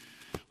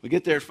 We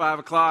get there at 5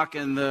 o'clock,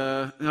 and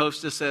the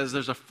hostess says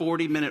there's a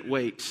 40-minute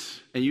wait.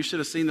 And you should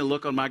have seen the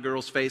look on my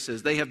girls'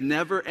 faces. They have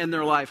never in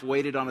their life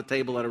waited on a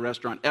table at a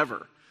restaurant,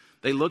 ever.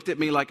 They looked at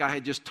me like I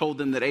had just told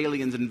them that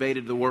aliens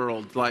invaded the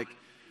world. Like,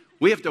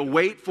 we have to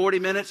wait 40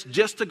 minutes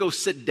just to go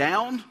sit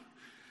down?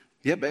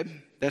 Yeah, babe,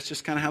 that's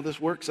just kind of how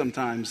this works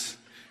sometimes.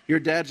 Your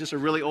dad's just a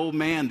really old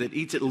man that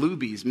eats at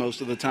Luby's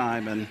most of the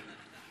time. And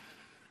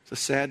it's a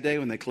sad day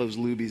when they close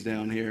Luby's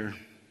down here.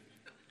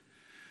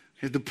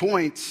 The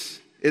point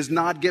is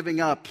not giving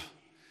up.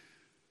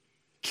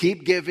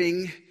 Keep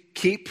giving,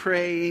 keep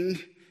praying.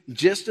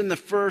 Just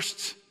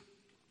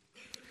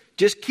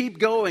keep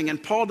going.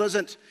 And Paul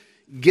doesn't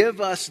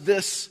give us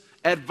this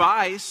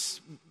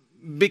advice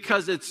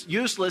because it's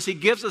useless. He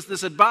gives us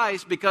this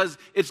advice because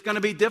it's going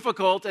to be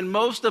difficult, and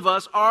most of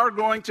us are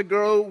going to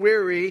grow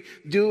weary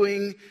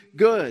doing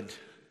good.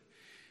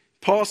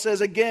 Paul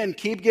says again,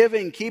 keep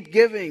giving, keep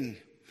giving.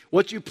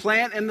 What you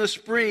plant in the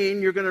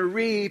spring, you're going to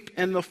reap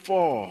in the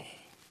fall.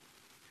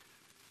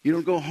 You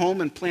don't go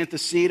home and plant the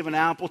seed of an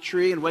apple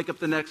tree and wake up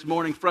the next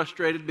morning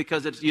frustrated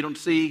because you don't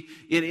see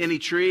any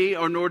tree,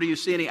 or nor do you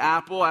see any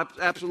apple.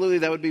 Absolutely,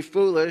 that would be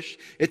foolish.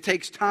 It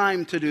takes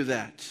time to do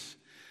that.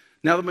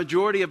 Now, the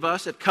majority of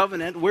us at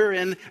Covenant, we're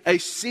in a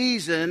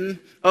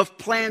season of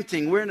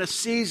planting. We're in a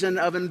season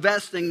of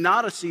investing,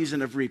 not a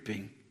season of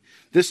reaping.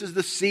 This is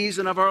the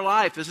season of our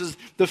life. This is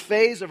the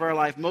phase of our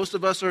life. Most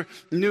of us are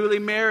newly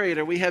married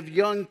or we have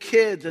young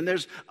kids, and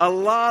there's a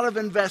lot of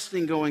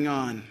investing going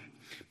on.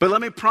 But let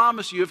me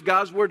promise you, if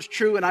God's word's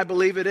true, and I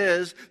believe it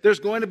is, there's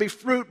going to be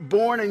fruit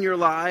born in your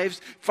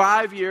lives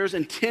 5 years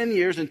and 10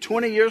 years and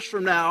 20 years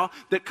from now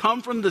that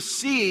come from the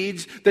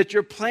seeds that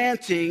you're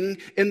planting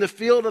in the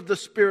field of the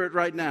Spirit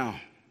right now.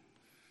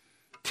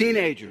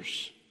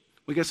 Teenagers.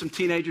 We got some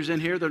teenagers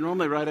in here. They're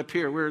normally right up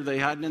here. Where are they,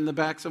 hiding in the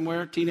back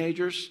somewhere?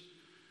 Teenagers?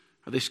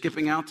 Are they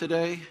skipping out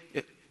today?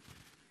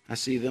 I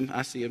see them.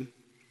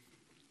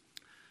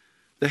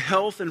 The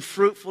health and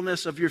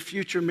fruitfulness of your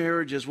future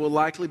marriages will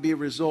likely be a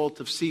result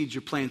of seeds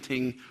you're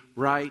planting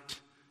right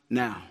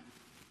now.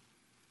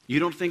 You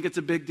don't think it's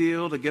a big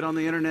deal to get on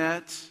the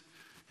internet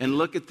and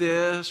look at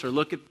this or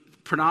look at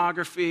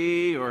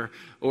pornography or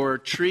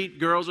treat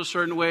girls a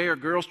certain way or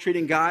girls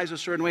treating guys a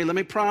certain way. Let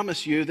me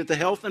promise you that the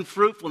health and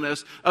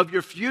fruitfulness of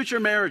your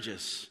future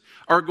marriages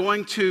are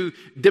going to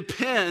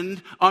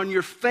depend on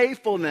your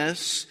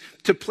faithfulness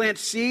to plant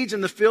seeds in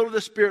the field of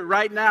the Spirit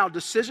right now,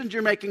 decisions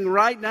you're making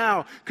right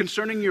now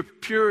concerning your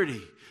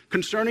purity,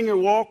 concerning your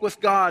walk with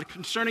God,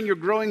 concerning your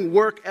growing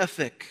work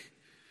ethic,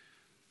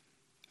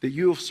 that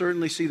you will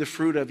certainly see the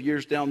fruit of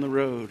years down the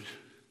road.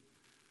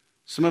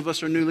 Some of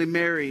us are newly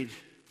married,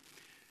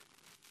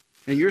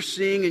 and you're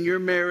seeing in your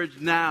marriage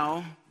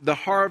now the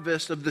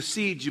harvest of the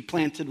seeds you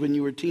planted when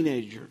you were a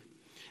teenager.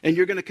 And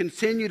you're going to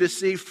continue to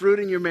see fruit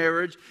in your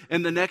marriage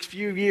in the next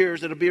few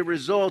years. It'll be a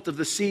result of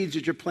the seeds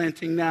that you're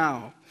planting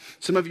now.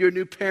 Some of you are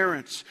new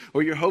parents,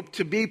 or you hope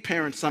to be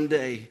parents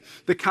someday.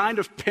 The kind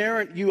of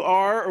parent you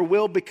are or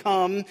will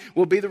become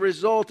will be the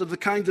result of the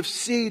kinds of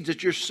seeds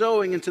that you're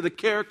sowing into the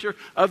character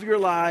of your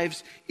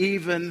lives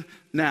even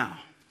now.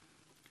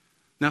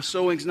 Now,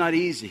 sowing's not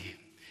easy,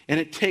 and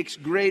it takes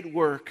great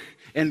work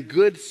and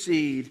good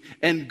seed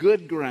and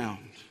good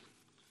ground.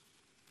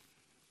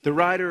 The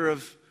writer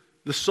of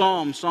the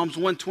Psalms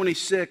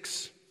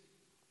 126,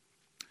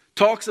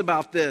 talks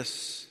about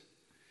this.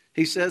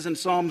 He says in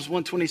Psalms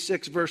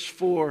 126, verse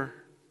 4,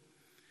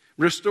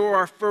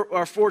 "Restore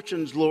our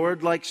fortunes,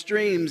 Lord, like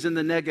streams in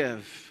the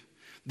Negev.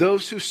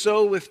 Those who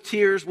sow with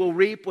tears will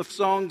reap with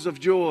songs of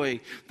joy.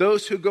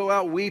 Those who go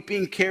out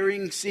weeping,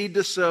 carrying seed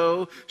to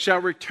sow, shall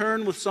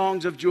return with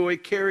songs of joy,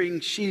 carrying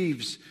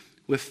sheaves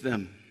with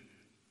them."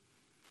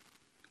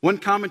 One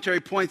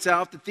commentary points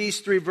out that these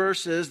 3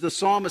 verses, the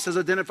psalmist has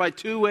identified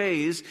 2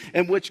 ways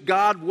in which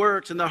God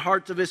works in the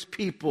hearts of his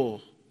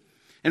people.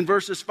 In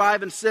verses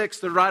 5 and 6,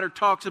 the writer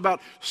talks about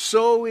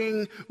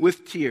sowing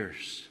with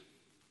tears.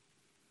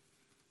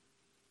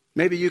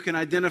 Maybe you can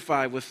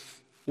identify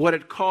with what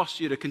it costs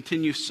you to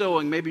continue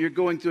sowing. Maybe you're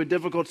going through a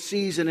difficult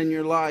season in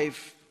your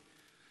life,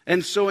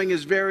 and sowing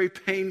is very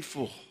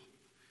painful.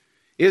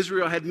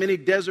 Israel had many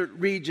desert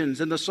regions,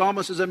 and the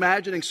psalmist is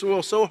imagining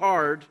soil so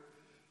hard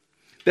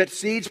that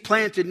seeds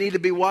planted need to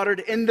be watered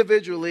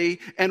individually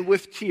and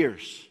with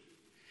tears.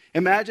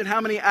 Imagine how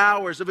many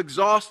hours of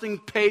exhausting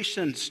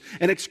patience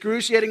and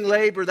excruciating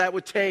labor that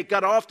would take.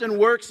 God often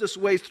works this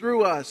way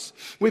through us.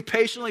 We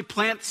patiently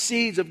plant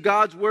seeds of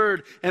God's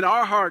word in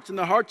our hearts, in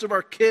the hearts of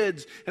our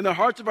kids, in the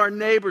hearts of our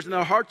neighbors, in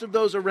the hearts of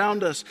those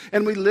around us.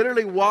 And we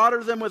literally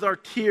water them with our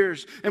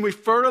tears, and we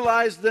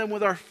fertilize them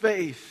with our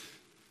faith.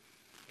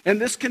 And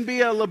this can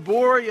be a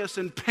laborious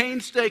and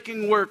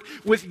painstaking work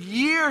with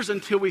years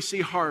until we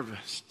see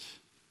harvest.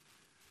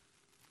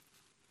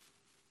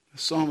 The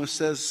psalmist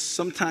says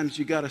sometimes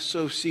you got to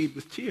sow seed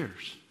with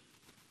tears.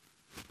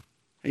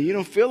 And you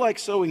don't feel like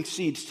sowing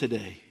seeds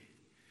today.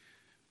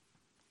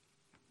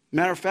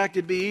 Matter of fact,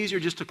 it'd be easier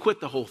just to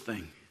quit the whole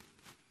thing.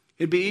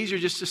 It'd be easier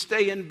just to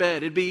stay in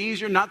bed. It'd be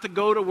easier not to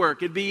go to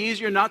work. It'd be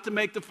easier not to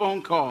make the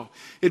phone call.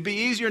 It'd be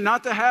easier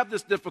not to have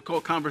this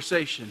difficult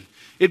conversation.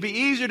 It'd be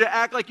easier to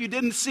act like you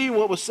didn't see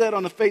what was said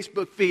on the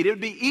Facebook feed. It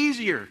would be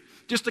easier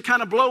just to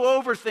kind of blow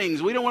over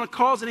things. We don't want to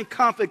cause any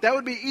conflict. That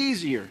would be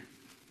easier.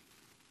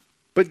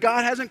 But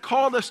God hasn't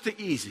called us to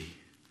easy.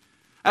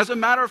 As a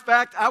matter of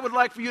fact, I would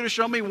like for you to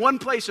show me one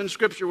place in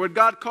Scripture where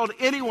God called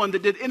anyone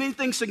that did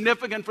anything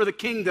significant for the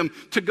kingdom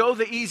to go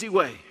the easy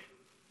way.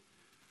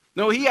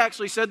 No, he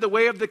actually said the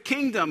way of the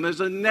kingdom is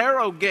a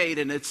narrow gate,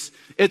 and it's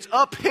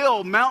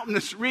uphill,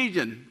 mountainous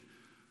region.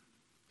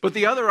 But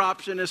the other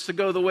option is to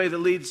go the way that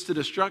leads to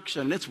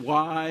destruction. It's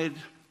wide.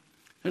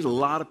 There's a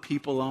lot of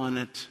people on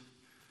it.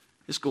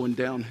 It's going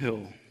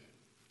downhill.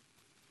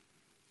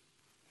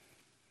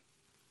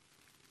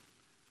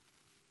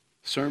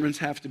 Sermons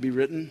have to be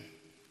written.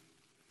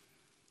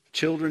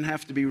 Children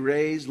have to be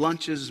raised,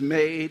 lunches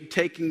made,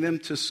 taking them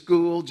to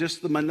school,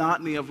 just the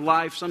monotony of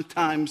life.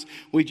 Sometimes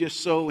we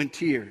just sow in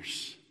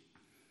tears.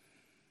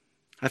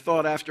 I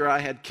thought after I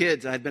had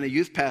kids, I had been a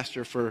youth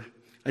pastor for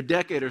a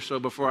decade or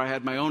so before I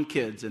had my own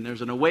kids, and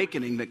there's an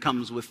awakening that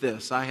comes with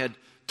this. I had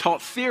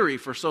taught theory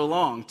for so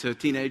long to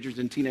teenagers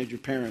and teenager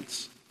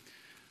parents.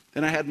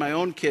 Then I had my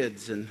own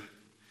kids, and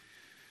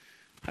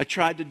I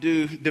tried to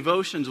do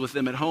devotions with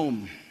them at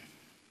home.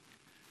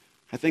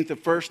 I think the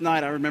first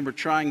night I remember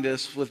trying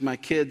this with my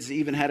kids,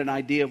 even had an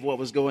idea of what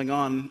was going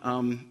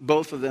on.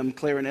 Both of them,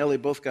 Claire and Ellie,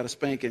 both got a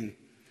spanking.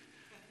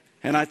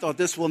 And I thought,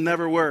 this will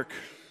never work.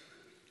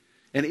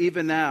 And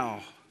even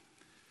now,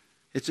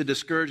 it's a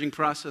discouraging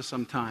process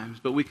sometimes,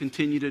 but we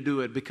continue to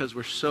do it because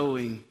we're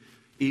sowing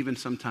even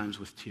sometimes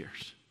with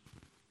tears.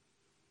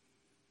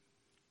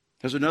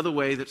 There's another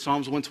way that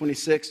Psalms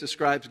 126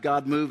 describes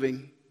God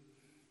moving.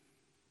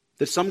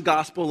 That some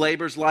gospel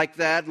labors like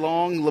that,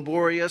 long,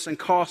 laborious, and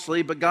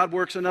costly, but God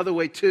works another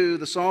way too.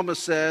 The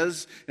psalmist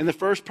says in the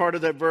first part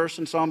of that verse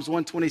in Psalms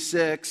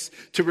 126,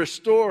 to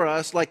restore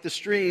us like the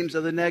streams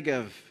of the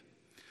Negev.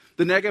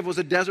 The Negev was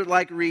a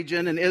desert-like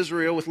region in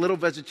Israel with little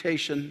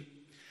vegetation.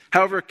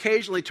 However,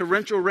 occasionally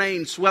torrential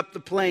rain swept the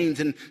plains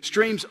and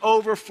streams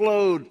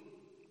overflowed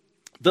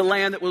the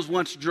land that was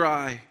once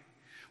dry.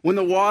 When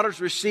the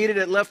waters receded,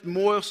 it left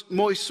moist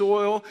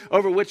soil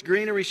over which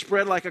greenery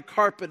spread like a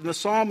carpet. And the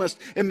psalmist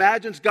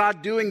imagines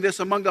God doing this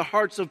among the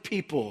hearts of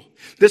people.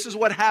 This is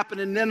what happened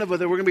in Nineveh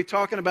that we're going to be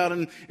talking about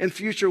in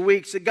future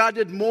weeks. That God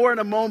did more in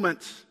a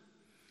moment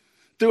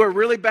through a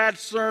really bad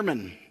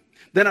sermon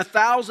than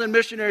 1,000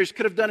 missionaries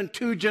could have done in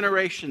 2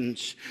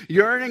 generations.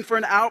 Yearning for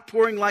an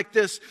outpouring like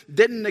this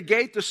didn't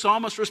negate the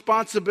psalmist's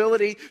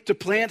responsibility to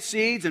plant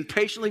seeds and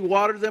patiently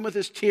water them with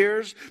his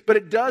tears, but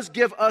it does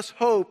give us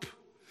hope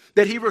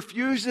that he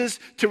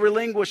refuses to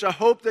relinquish, a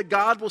hope that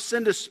God will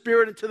send His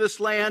Spirit into this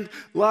land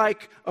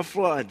like a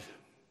flood.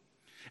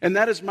 And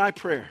that is my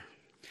prayer.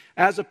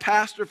 As a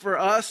pastor for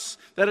us,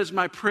 that is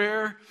my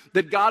prayer,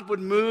 that God would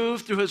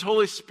move through His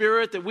Holy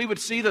Spirit, that we would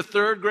see the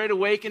third great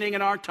awakening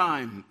in our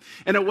time,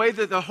 in a way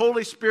that the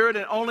Holy Spirit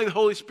and only the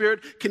Holy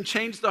Spirit can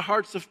change the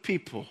hearts of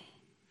people.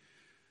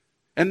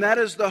 And that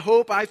is the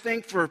hope, I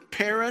think, for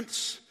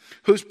parents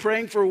who's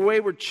praying for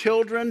wayward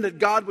children, that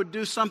God would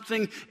do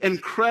something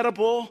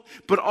incredible.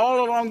 But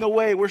all along the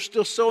way, we're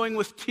still sowing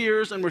with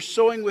tears, and we're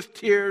sowing with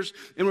tears,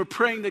 and we're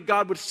praying that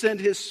God would send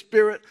His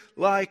Spirit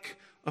like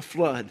a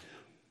flood.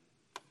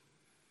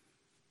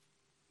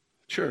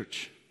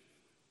 Church,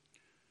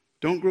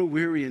 don't grow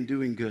weary in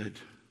doing good.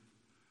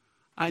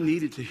 I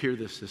needed to hear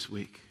this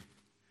week.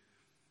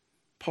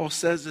 Paul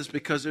says this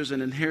because there's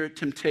an inherent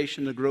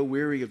temptation to grow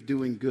weary of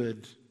doing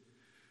good.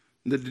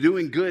 The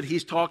doing good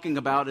he's talking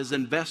about is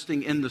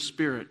investing in the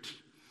Spirit,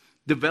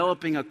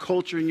 developing a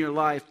culture in your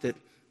life that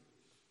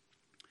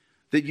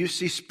you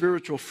see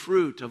spiritual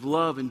fruit of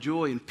love and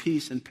joy and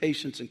peace and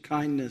patience and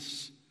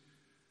kindness.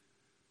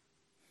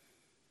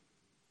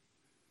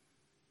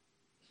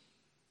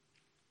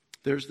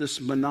 There's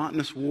this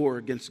monotonous war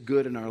against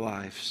good in our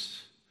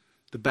lives.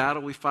 The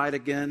battle we fight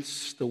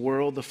against, the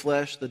world, the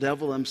flesh, the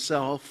devil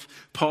himself.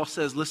 Paul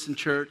says, listen,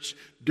 church,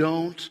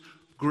 don't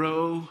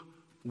grow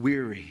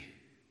weary.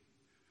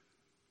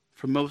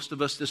 For most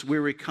of us, this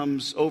weary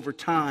comes over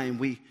time.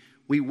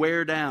 We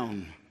wear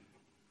down.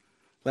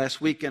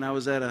 Last weekend, I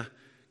was at a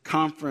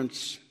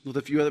conference with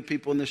a few other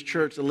people in this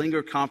church, the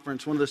Linger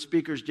Conference. One of the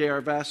speakers,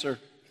 J.R. Vassar,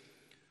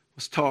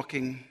 was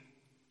talking.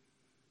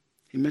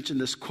 He mentioned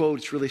this quote.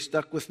 It's really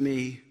stuck with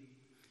me.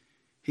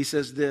 He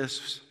says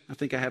this, I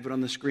think I have it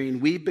on the screen.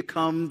 We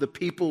become the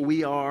people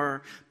we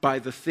are by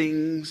the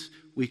things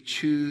we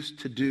choose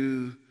to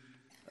do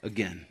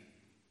again.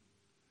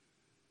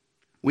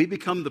 We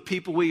become the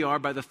people we are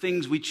by the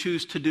things we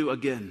choose to do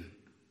again.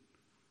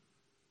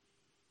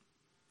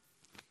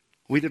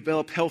 We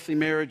develop healthy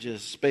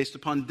marriages based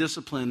upon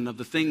discipline of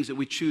the things that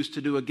we choose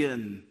to do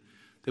again.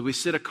 That we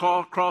sit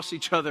across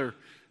each other,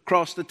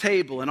 across the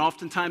table, and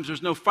oftentimes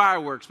there's no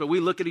fireworks, but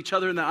we look at each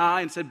other in the eye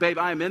and say, babe,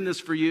 I am in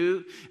this for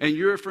you, and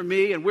you're for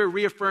me, and we're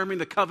reaffirming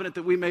the covenant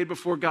that we made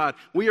before God.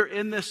 We are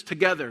in this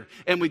together,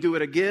 and we do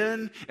it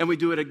again, and we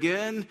do it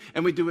again,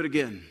 and we do it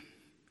again.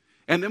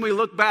 And then we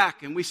look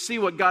back and we see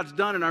what God's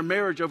done in our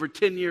marriage over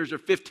 10 years or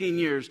 15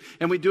 years.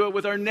 And we do it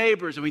with our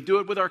neighbors and we do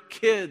it with our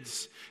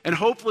kids. And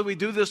hopefully we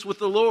do this with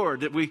the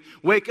Lord. That we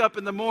wake up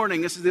in the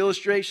morning. This is the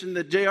illustration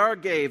that JR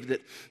gave.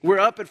 That we're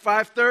up at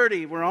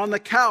 5:30. We're on the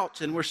couch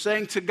and we're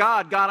saying to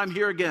God, God, I'm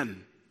here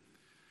again.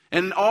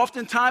 And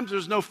oftentimes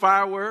there's no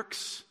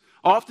fireworks.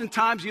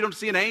 Oftentimes you don't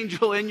see an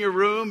angel in your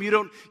room. You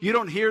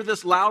don't hear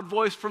this loud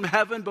voice from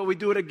heaven, but we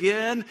do it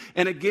again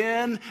and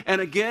again and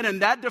again.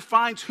 And that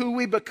defines who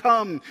we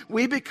become.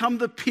 We become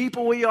the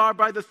people we are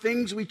by the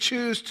things we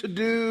choose to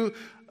do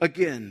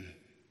again.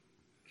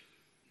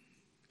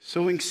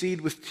 Sowing seed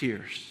with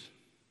tears.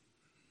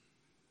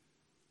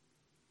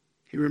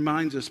 He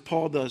reminds us,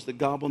 Paul does, that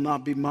God will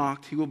not be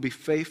mocked. He will be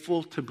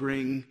faithful to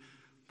bring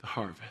the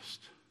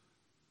harvest.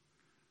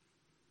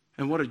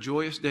 And what a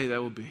joyous day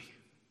that will be.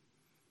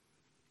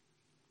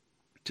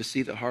 To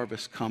see the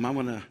harvest come. I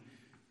want to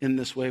end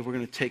this way. We're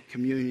going to take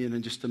communion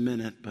in just a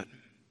minute, but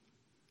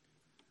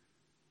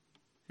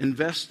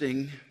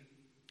investing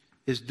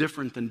is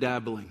different than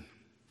dabbling.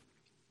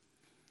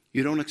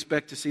 You don't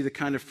expect to see the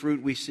kind of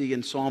fruit we see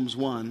in Psalms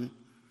 1,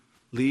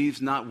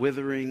 leaves not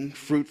withering,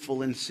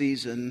 fruitful in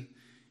season,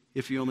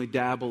 if you only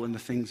dabble in the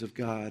things of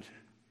God.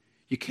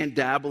 You can't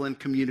dabble in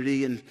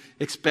community and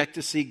expect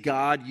to see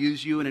God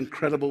use you in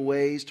incredible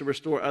ways to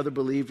restore other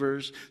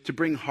believers, to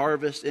bring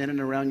harvest in and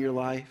around your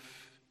life.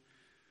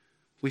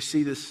 We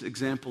see this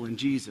example in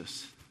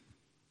Jesus.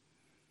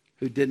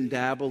 who didn't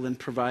dabble in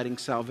providing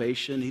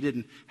salvation. He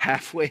didn't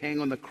halfway hang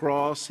on the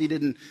cross. He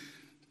didn't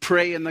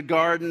pray in the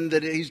garden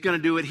that he's going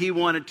to do what he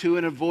wanted to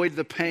and avoid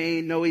the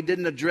pain. No, he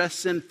didn't address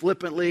sin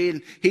flippantly,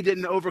 and he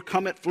didn't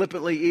overcome it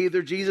flippantly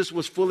either. Jesus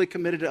was fully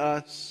committed to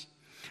us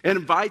and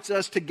invites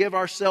us to give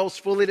ourselves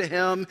fully to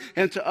him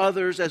and to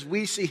others as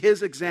we see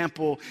his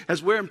example,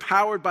 as we're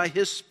empowered by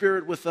his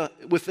Spirit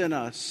within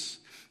us.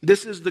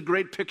 This is the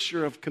great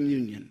picture of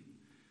communion,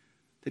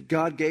 that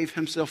God gave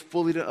himself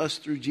fully to us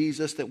through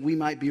Jesus, that we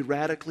might be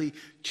radically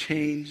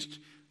changed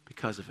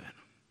because of it.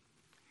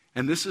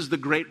 And this is the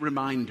great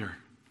reminder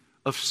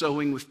of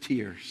sowing with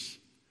tears.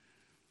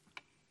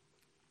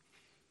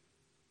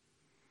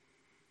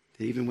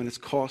 That even when it's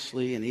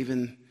costly and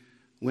even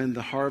when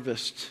the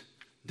harvest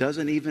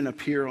doesn't even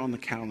appear on the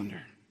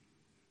calendar,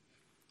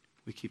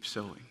 we keep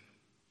sowing.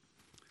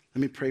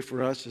 Let me pray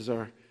for us as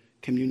our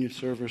communion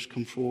servers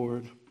come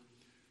forward.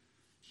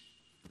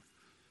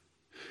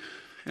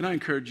 And I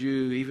encourage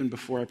you, even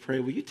before I pray,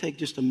 will you take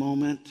just a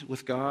moment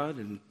with God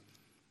and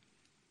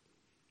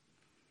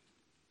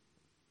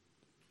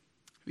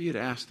for you to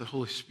ask the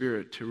Holy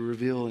Spirit to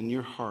reveal in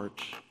your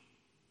heart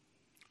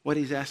what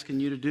he's asking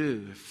you to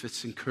do. If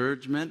it's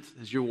encouragement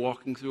as you're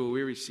walking through a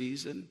weary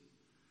season,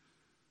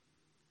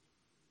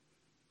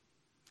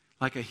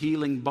 like a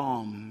healing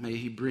balm, may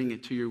he bring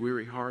it to your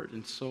weary heart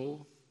and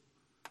soul.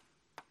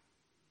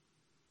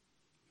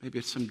 Maybe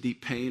it's some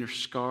deep pain or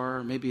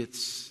scar. Maybe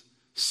it's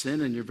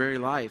sin in your very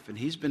life, and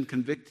he's been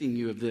convicting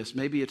you of this.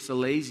 Maybe it's the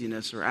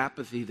laziness or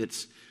apathy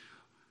that's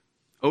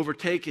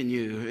overtaken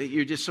you.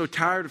 You're just so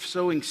tired of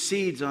sowing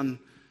seeds on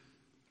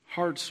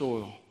hard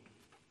soil.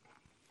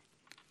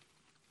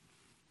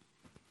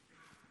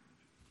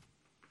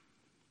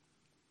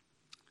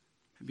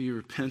 Maybe you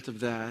repent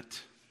of that,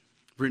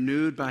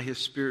 renewed by his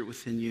Spirit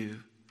within you,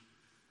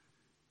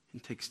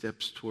 and take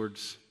steps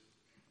towards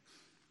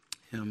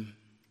him.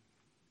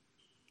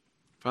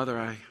 Father,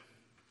 I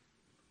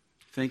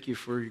thank you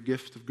for your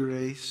gift of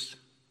grace.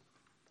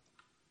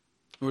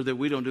 Lord, that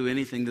we don't do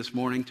anything this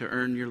morning to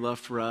earn your love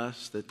for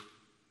us,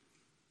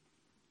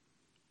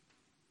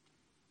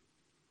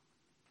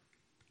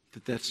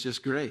 that's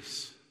just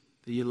grace,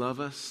 that you love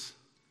us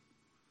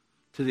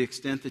to the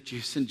extent that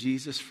you sent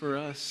Jesus for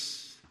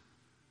us,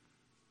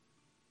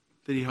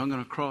 that he hung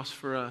on a cross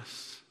for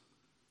us.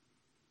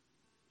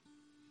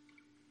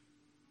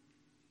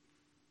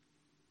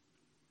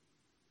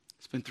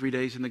 Spent 3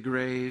 days in the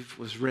grave,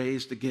 was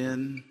raised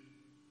again,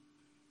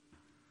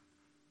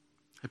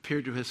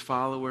 appeared to his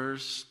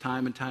followers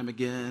time and time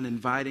again,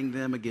 inviting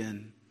them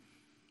again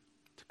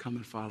to come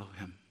and follow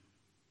him.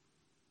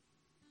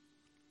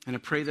 And I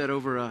pray that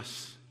over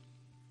us.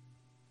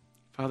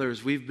 Father,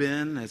 as we've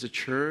been as a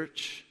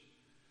church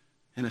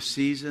in a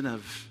season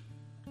of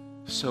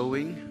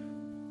sowing,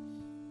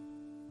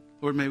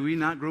 Lord, may we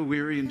not grow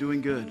weary in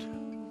doing good,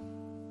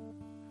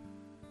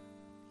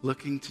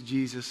 looking to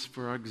Jesus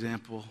for our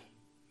example,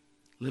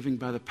 living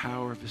by the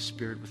power of his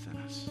Spirit within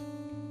us.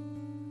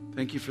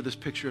 Thank you for this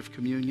picture of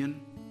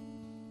communion.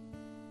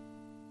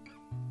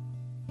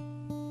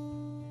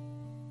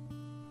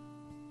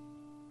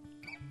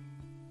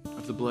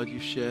 Of the blood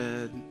you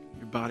shed,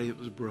 your body that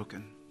was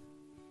broken.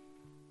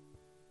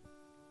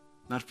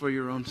 Not for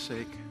your own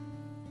sake,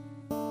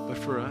 but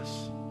for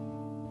us.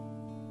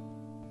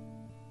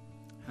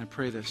 And I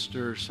pray that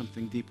stirs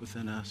something deep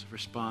within us, a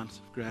response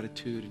of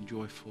gratitude and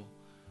joyful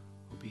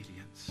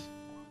obedience.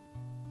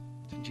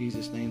 It's in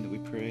Jesus' name that we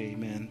pray,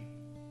 amen.